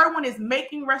 The third one is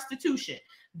making restitution.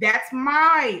 That's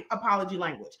my apology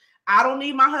language. I don't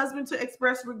need my husband to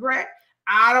express regret.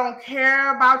 I don't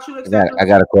care about you. I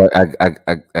gotta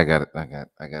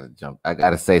jump. I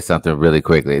gotta say something really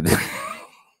quickly.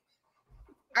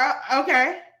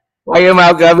 Okay. Why your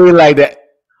mouth got me like that?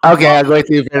 Okay, I'll go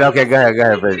to you. Okay, go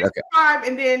ahead. Okay. 5,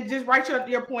 and then just write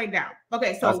your point down.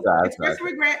 Okay, so expressing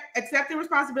regret, accepting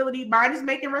responsibility. Mine is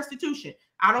making restitution.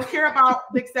 I don't care about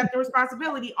accepting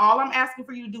responsibility. All I'm asking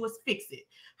for you to do is fix it.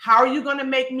 How are you going to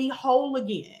make me whole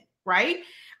again? Right.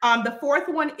 The fourth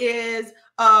one is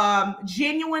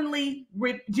genuine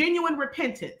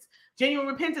repentance. Genuine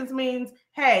repentance means,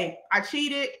 hey, I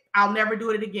cheated. I'll never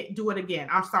do it again.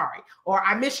 I'm sorry. Or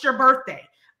I missed your birthday.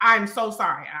 I'm so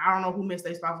sorry. I don't know who missed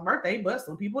their spouse's birthday, but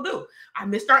some people do. I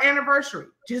missed our anniversary.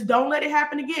 Just don't let it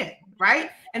happen again,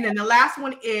 right? And then the last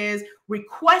one is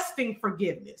requesting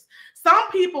forgiveness.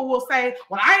 Some people will say,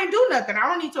 well, I ain't do nothing. I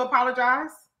don't need to apologize.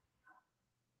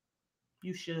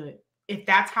 You should. If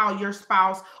that's how your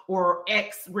spouse or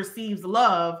ex receives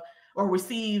love, or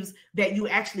receives that you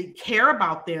actually care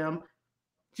about them,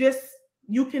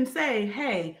 you can say,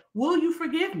 hey, will you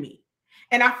forgive me?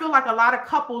 And I feel like a lot of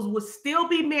couples would still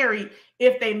be married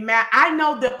if they I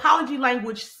know the apology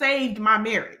language saved my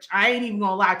marriage. I ain't even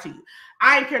gonna lie to you.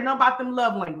 I ain't care nothing about them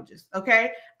love languages,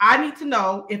 okay? I need to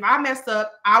know if I mess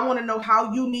up, I want to know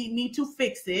how you need me to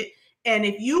fix it. And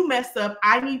if you mess up,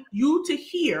 I need you to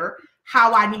hear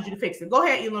how I need you to fix it. Go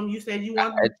ahead, Elam. You said you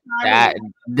want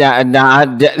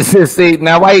to see,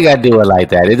 now why you gotta do it like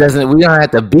that? We don't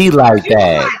have to be like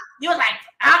that. You're like,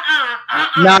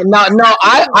 No.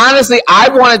 I honestly, I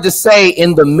wanted to say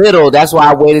in the middle. That's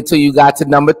why I waited till you got to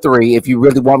number 3. If you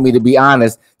really want me to be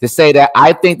honest, to say that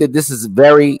I think that this is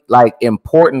very like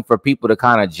important for people to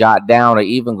kind of jot down or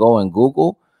even go and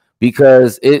Google,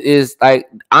 because it is like,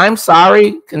 I'm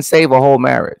sorry can save a whole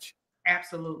marriage.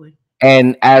 Absolutely.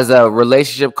 And as a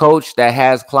relationship coach that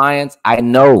has clients, I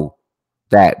know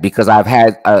that because I've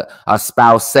had a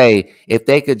spouse say, if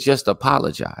they could just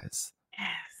apologize.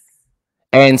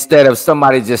 Instead of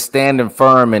somebody just standing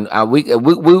firm, and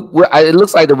it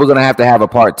looks like that we're gonna have to have a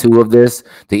part 2 of this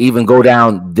to even go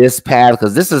down this path,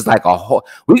 because this is like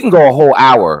we can go a whole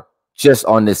hour just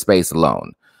on this space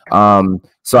alone.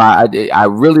 So I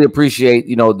really appreciate,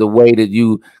 you know, the way that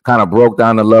you kind of broke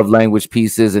down the love language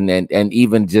pieces, and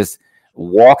even just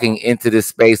walking into this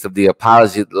space of the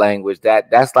apology language.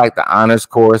 That's like the honors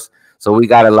course. So we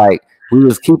gotta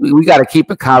we gotta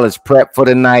keep a college prep for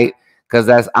the night, because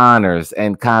that's honors,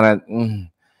 and kind of,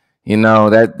 you know,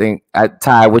 that thing.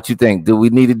 Ty, what you think? Do we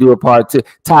need to do a part 2?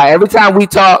 Ty, every time we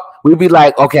talk, we be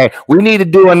like, okay, we need to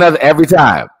do another every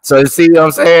time. So you see what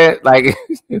I'm saying? Like,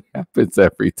 it happens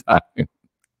every time.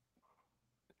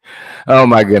 Oh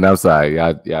my goodness, I'm sorry.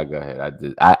 Yeah, go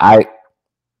ahead. I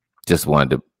just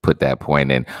wanted to put that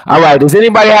point in. All right. Does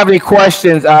anybody have any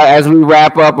questions as we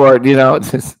wrap up, or, you know,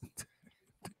 just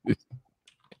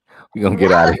we're gonna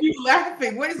get out of here.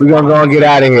 Laughing? We're gonna go and get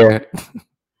out of here.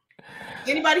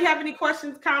 Anybody have any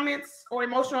questions, comments, or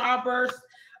emotional outbursts?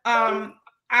 I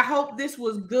hope this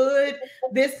was good.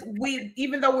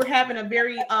 Even though we're having a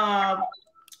very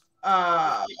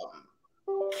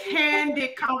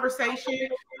candid conversation,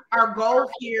 our goal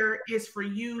here is for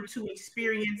you to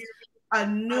experience a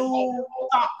new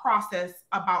thought process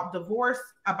about divorce,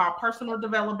 about personal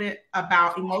development,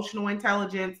 about emotional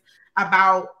intelligence,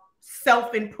 about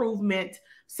self-improvement,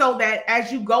 so that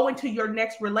as you go into your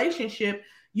next relationship,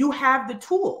 you have the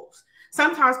tools.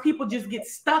 Sometimes people just get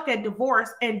stuck at divorce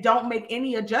and don't make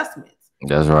any adjustments.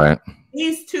 That's right.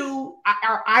 These two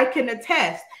I can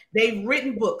attest. They've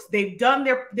written books. They've done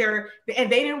their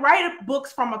and they didn't write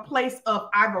books from a place of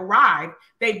I've arrived.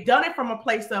 They've done it from a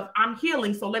place of I'm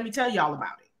healing. So let me tell y'all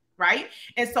about it. Right.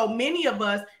 And so many of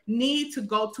us need to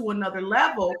go to another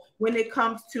level when it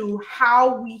comes to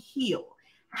how we heal,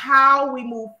 how we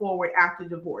move forward after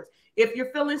divorce. If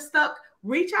you're feeling stuck,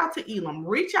 reach out to Elam,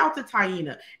 reach out to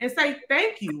Taina and say,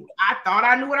 thank you. I thought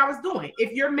I knew what I was doing.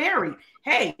 If you're married,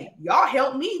 hey, y'all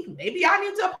help me. Maybe I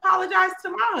need to apologize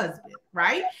to my husband,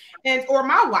 right? Or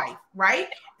my wife, right?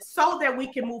 So that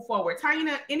we can move forward.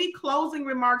 Taina, any closing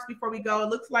remarks before we go? It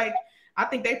looks like, I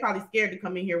think they probably scared to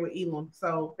come in here with Elam,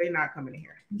 so they're not coming in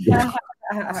here.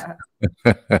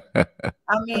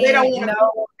 I mean, they don't want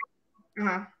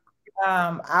to.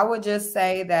 I would just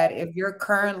say that if you're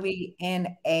currently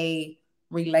in a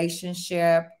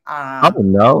relationship, oh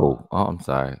no! Oh, I'm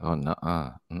sorry. Oh no!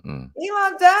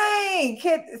 Elam, dang,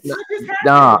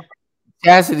 no,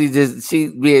 Cassidy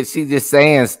she just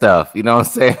saying stuff. You know what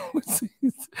I'm saying?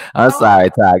 I'm sorry,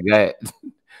 Ty. Go ahead.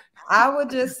 I would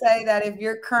just say that if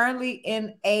you're currently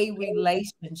in a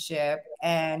relationship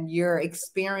and you're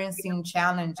experiencing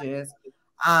challenges,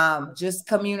 just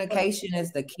communication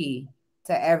is the key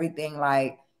to everything.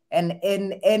 Like, and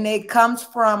it comes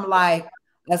from like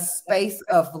a space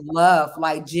of love,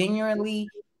 like genuinely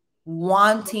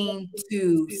wanting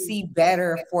to see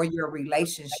better for your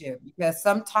relationship. Because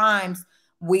sometimes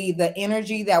the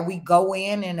energy that we go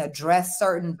in and address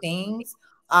certain things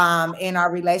in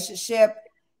our relationship,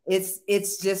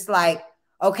 it's just like,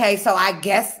 okay, so I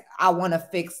guess I want to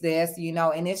fix this, you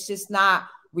know, and it's just not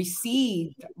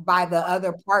received by the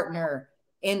other partner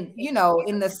in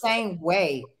the same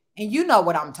way. And you know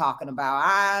what I'm talking about.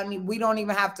 I mean, we don't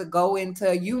even have to go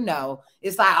into,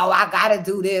 it's like, oh, I got to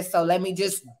do this, so let me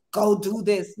just go do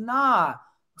this. Nah.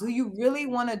 Do you really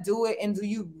want to do it? And do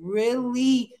you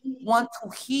really want to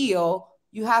heal?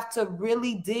 You have to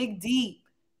really dig deep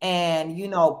and,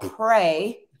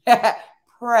 pray,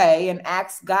 pray and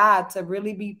ask God to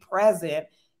really be present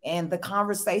in the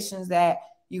conversations that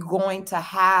you're going to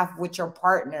have with your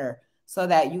partner so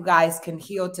that you guys can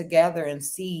heal together and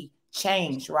see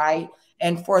change, right?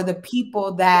 And for the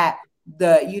people that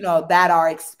that are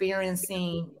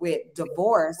experiencing with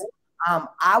divorce,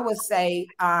 I would say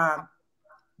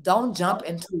don't jump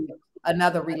into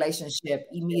another relationship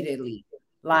immediately.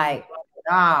 Like,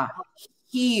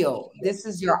 heal. This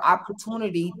is your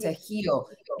opportunity to heal.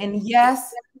 And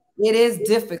yes, it is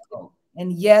difficult.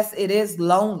 And yes, it is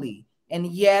lonely. And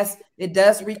yes, it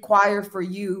does require for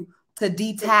you to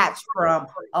detach from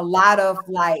a lot of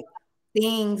like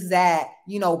things that,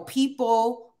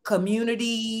 people,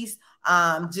 communities,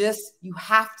 just you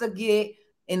have to get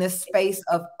in a space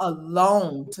of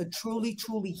alone to truly,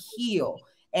 truly heal.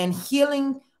 And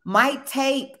healing might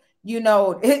take, you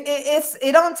know,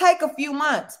 it don't take a few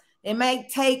months. It may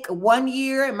take 1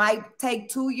 year. It might take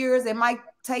 2 years. It might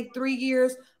take 3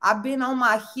 years. I've been on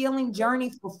my healing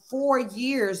journey for 4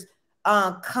 years.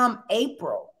 Come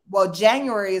April, well,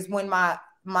 January is when my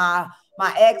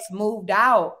ex moved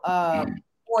out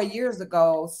 4 years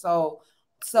ago. So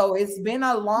it's been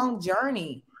a long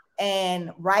journey.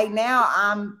 And right now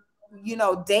I'm, you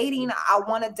know, dating. I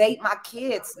want to date my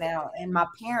kids now and my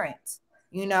parents,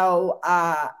 you know,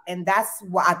 and that's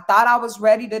what I thought. I was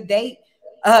ready to date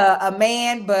a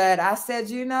man, but I said,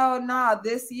 you know, no,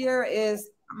 this year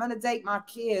I'm going to date my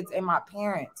kids and my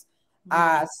parents.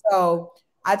 So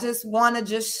I just want to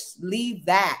just leave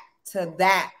that to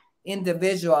that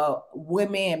individual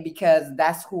women, because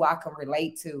that's who I can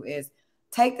relate to. Is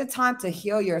take the time to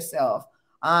heal yourself.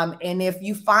 And if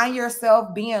you find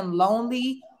yourself being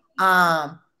lonely,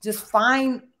 just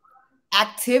find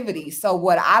activities. So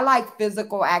what I like,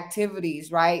 physical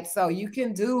activities, right? So you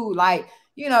can do, like,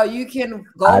 you know, you can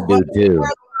go. I do too.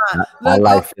 I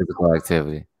like physical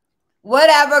activity.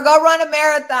 Whatever, go run a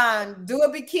marathon, do a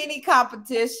bikini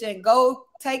competition, go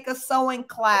take a sewing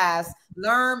class,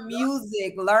 learn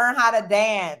music, learn how to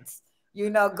dance, you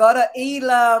know, go to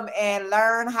Elam and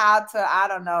learn how to, I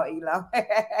don't know, Elam.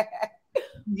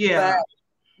 Yeah. But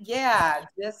yeah,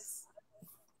 just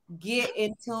get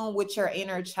in tune with your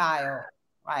inner child.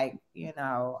 Like, you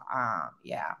know,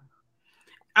 yeah.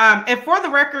 And for the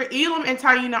record, Elam and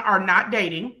Taina are not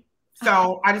dating.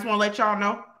 So I just want to let y'all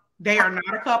know. They are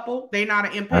not a couple. They not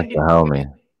an impending.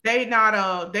 They not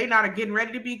a getting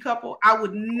ready to be couple. I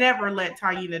would never let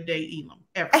Taina date Elam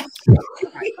ever.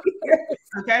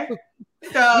 Okay.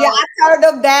 So yeah, I turned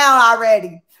them down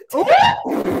already.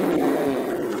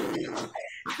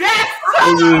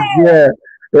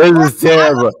 This is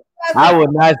terrible. I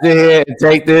would not sit here and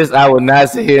take this. I would not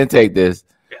sit here and take this.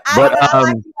 But I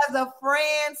like you as a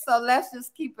friend, so let's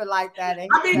just keep it like that.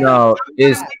 I mean, no,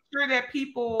 it's make sure that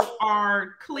people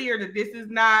are clear that this is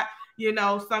not, you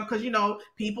know, some, because, you know,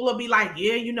 people will be like,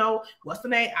 yeah, you know, what's the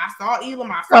name? I saw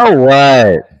Elam.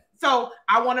 What? So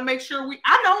I want to make sure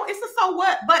I know it's a so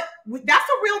what, but that's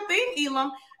a real thing,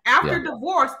 Elam. After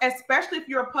divorce, especially if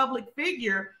you're a public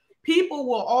figure, people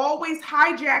will always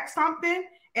hijack something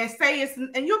and say it's,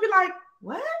 and you'll be like,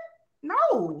 what? No,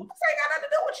 this ain't got nothing to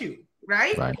do with you.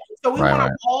 Right? So we want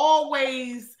to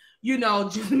always, you know,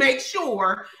 just make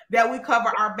sure that we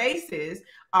cover our bases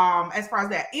as far as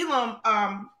that.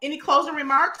 Elam, any closing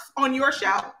remarks on your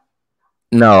show?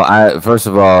 No, first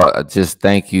of all, just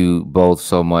thank you both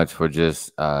so much for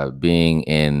just being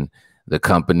in the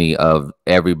company of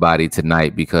everybody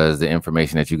tonight, because the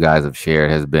information that you guys have shared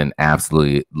has been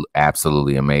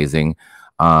absolutely amazing.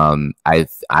 I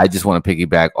just want to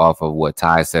piggyback off of what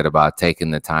Ty said about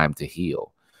taking the time to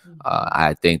heal.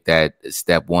 I think that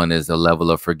step one is a level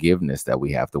of forgiveness that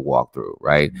we have to walk through,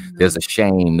 right? There's a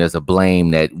shame, there's a blame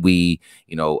that we,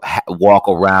 you know, walk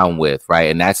around with,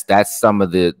 right? And that's some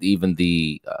of the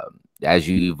as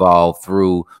you evolve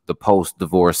through the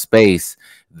post-divorce space,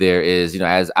 there is, you know,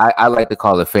 as I like to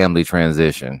call it, family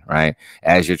transition, right?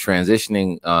 As you're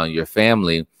transitioning your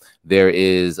family, there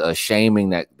is a shaming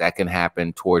that can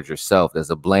happen towards yourself.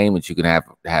 There's a blame that you can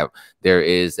have. There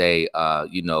is a,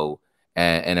 you know,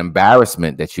 an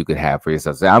embarrassment that you could have for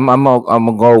yourself. So I'm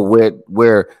gonna go with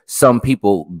where some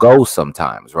people go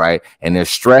sometimes, right? And there's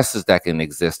stresses that can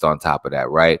exist on top of that,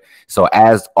 right? So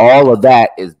as all of that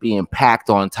is being packed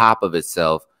on top of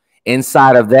itself,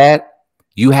 inside of that,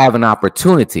 you have an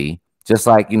opportunity, just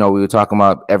like, you know, we were talking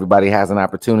about everybody has an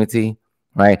opportunity,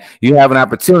 right? You have an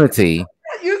opportunity.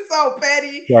 You so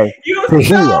petty. Okay, You so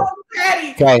heal.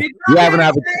 petty. Okay, you have an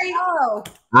opportunity.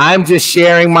 I'm just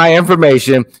sharing my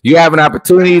information. You have an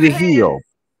opportunity to heal.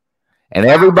 And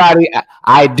everybody,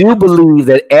 I do believe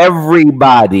that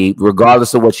everybody,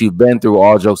 regardless of what you've been through,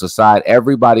 all jokes aside,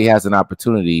 everybody has an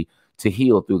opportunity to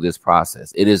heal through this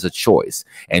process. It is a choice.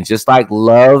 And just like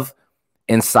love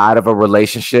inside of a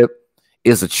relationship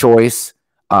is a choice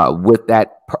with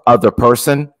that other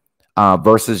person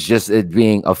versus just it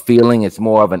being a feeling, it's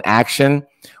more of an action.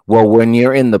 Well, when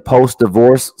you're in the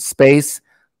post-divorce space,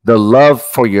 the love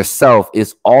for yourself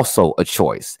is also a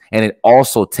choice, and it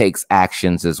also takes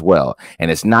actions as well. And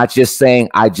it's not just saying,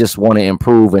 I just want to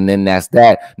improve, and then that's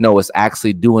that. No, it's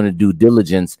actually doing the due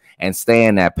diligence and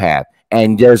staying that path.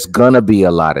 And there's going to be a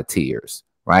lot of tears,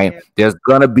 right? Yeah. There's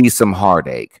going to be some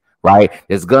heartache, right?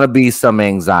 There's going to be some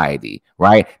anxiety,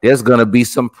 right? There's going to be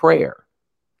some prayer.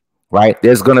 Right.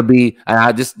 There's going to be, and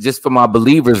I just for my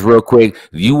believers real quick,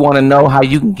 you want to know how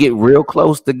you can get real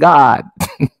close to God.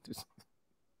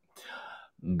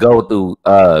 go through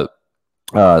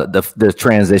the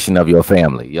transition of your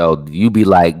family. Yo, you be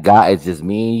like, God, it's just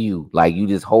me and you. Like, you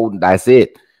just holding, that's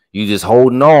it. You just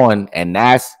holding on, and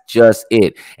that's just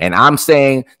it. And I'm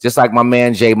saying, just like my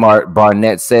man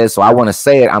Barnett says, so I want to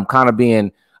say it. I'm kind of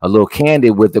being a little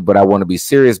candid with it, but I want to be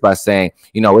serious by saying,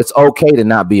 you know, it's okay to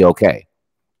not be okay,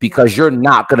 because you're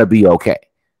not going to be okay.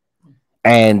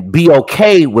 And be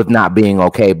okay with not being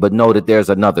okay, but know that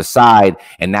there's another side,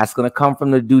 and that's going to come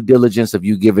from the due diligence of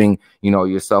you giving, you know,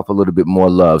 yourself a little bit more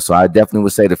love. So I definitely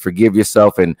would say to forgive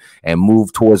yourself and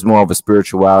move towards more of a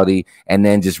spirituality, and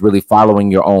then just really following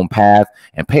your own path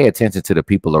and pay attention to the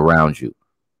people around you.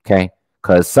 Okay,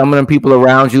 because some of them people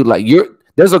around you, like,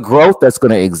 there's a growth that's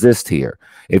going to exist here.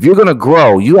 If you're going to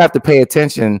grow, you have to pay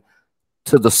attention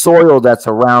to the soil that's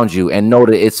around you and know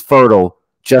that it's fertile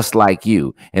just like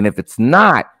you. And if it's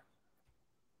not,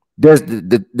 there's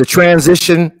the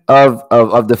transition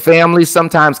of the family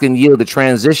sometimes can yield the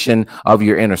transition of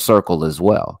your inner circle as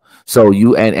well. So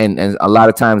you and a lot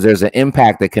of times there's an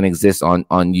impact that can exist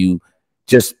on you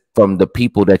just from the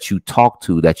people that you talk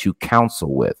to, that you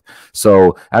counsel with.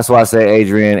 So that's why I say,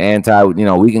 Adrienne, you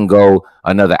know, we can go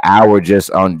another hour just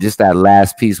on just that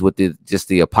last piece with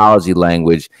the apology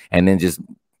language, and then just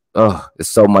there's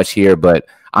so much here, but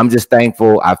I'm just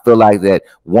thankful. I feel like that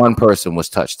one person was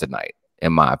touched tonight,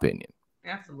 in my opinion.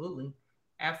 Absolutely.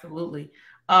 Absolutely.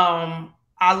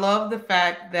 I love the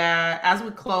fact that as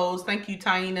we close, thank you,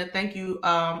 Taina. Thank you,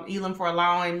 Elam, for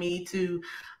allowing me to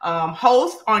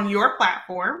host on your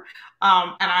platform.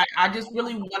 And I just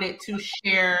really wanted to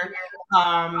share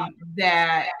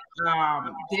that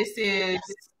this is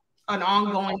an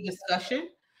ongoing discussion.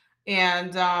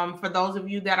 And for those of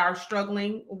you that are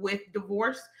struggling with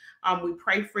divorce, we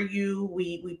pray for you.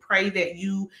 We pray that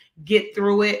you get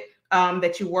through it,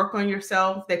 that you work on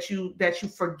yourself, that you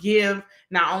forgive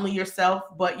not only yourself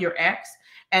but your ex,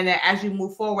 and that as you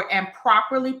move forward and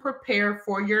properly prepare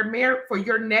for your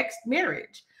next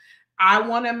marriage. I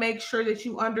want to make sure that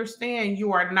you understand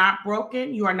you are not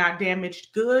broken. You are not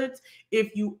damaged goods.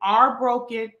 If you are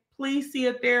broken, please see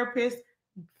a therapist.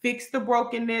 Fix the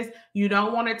brokenness. You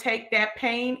don't want to take that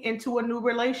pain into a new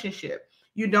relationship.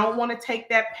 You don't want to take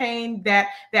that pain, that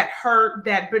hurt,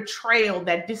 that betrayal,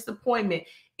 that disappointment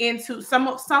into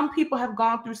some people have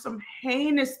gone through some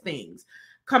heinous things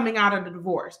coming out of the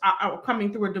divorce,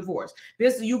 coming through a divorce.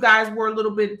 You guys were a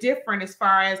little bit different as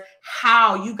far as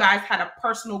how you guys had a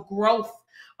personal growth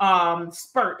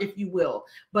spurt, if you will.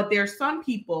 But there's some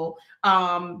people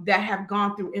that have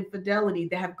gone through infidelity,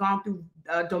 that have gone through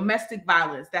domestic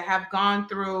violence, that have gone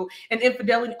through an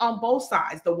infidelity on both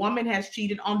sides. The woman has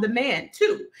cheated on the man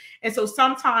too. And so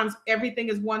sometimes everything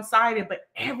is one-sided, but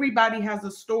everybody has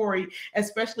a story,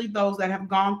 especially those that have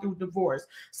gone through divorce.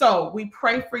 So we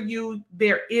pray for you.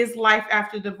 There is life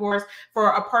after divorce.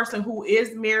 For a person who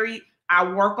is married, I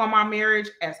work on my marriage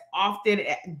as often,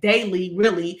 daily,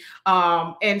 really.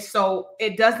 And so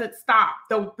it doesn't stop.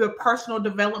 The personal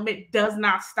development does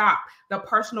not stop. The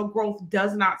personal growth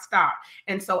does not stop.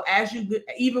 And so after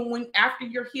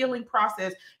your healing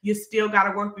process, you still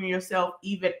got to work on yourself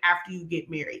even after you get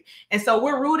married. And so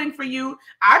we're rooting for you.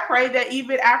 I pray that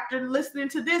even after listening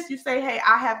to this, you say, hey,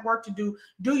 I have work to do.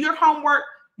 Do your homework.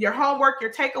 Your homework,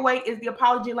 your takeaway is the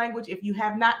apology language. If you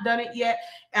have not done it yet,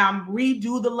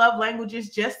 redo the love languages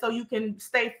just so you can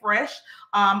stay fresh,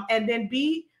 and then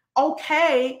be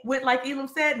okay with, like Elam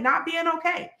said, not being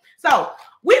okay. So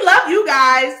we love you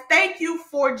guys. Thank you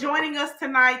for joining us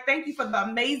tonight. Thank you for the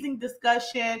amazing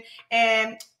discussion.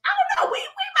 And I don't know, we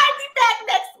might be back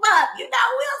next month. You know,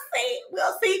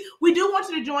 we'll see. We do want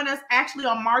you to join us actually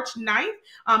on March 9th.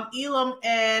 Elam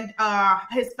and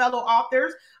his fellow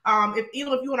authors. If you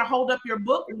want to hold up your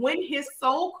book, When His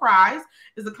Soul Cries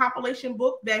is a compilation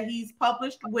book that he's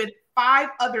published with 5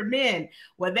 other men,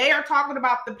 where they are talking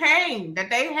about the pain that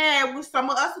they had with some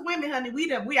of us women, honey.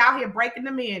 We out here breaking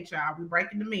the men, child. We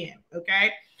breaking the men,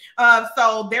 okay?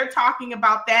 So they're talking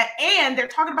about that, and they're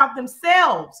talking about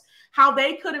themselves, how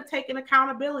they could have taken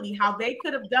accountability, how they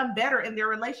could have done better in their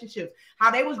relationships,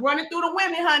 how they was running through the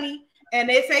women, honey, and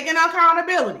they're taking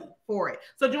accountability for it.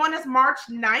 So join us March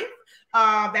 9th.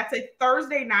 That's a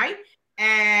Thursday night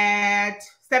at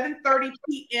 7:30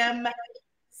 p.m.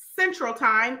 Central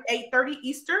Time, 8:30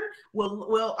 Eastern.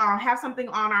 We'll have something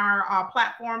on our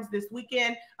platforms this week,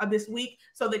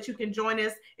 so that you can join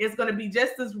us. It's going to be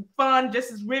just as fun,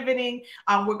 just as riveting.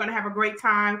 We're going to have a great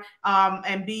time,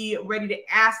 and be ready to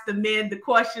ask the men the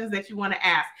questions that you want to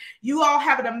ask. You all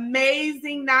have an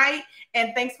amazing night,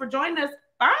 and thanks for joining us.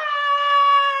 Bye.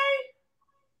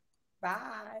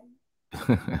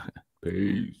 Bye.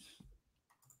 Peace.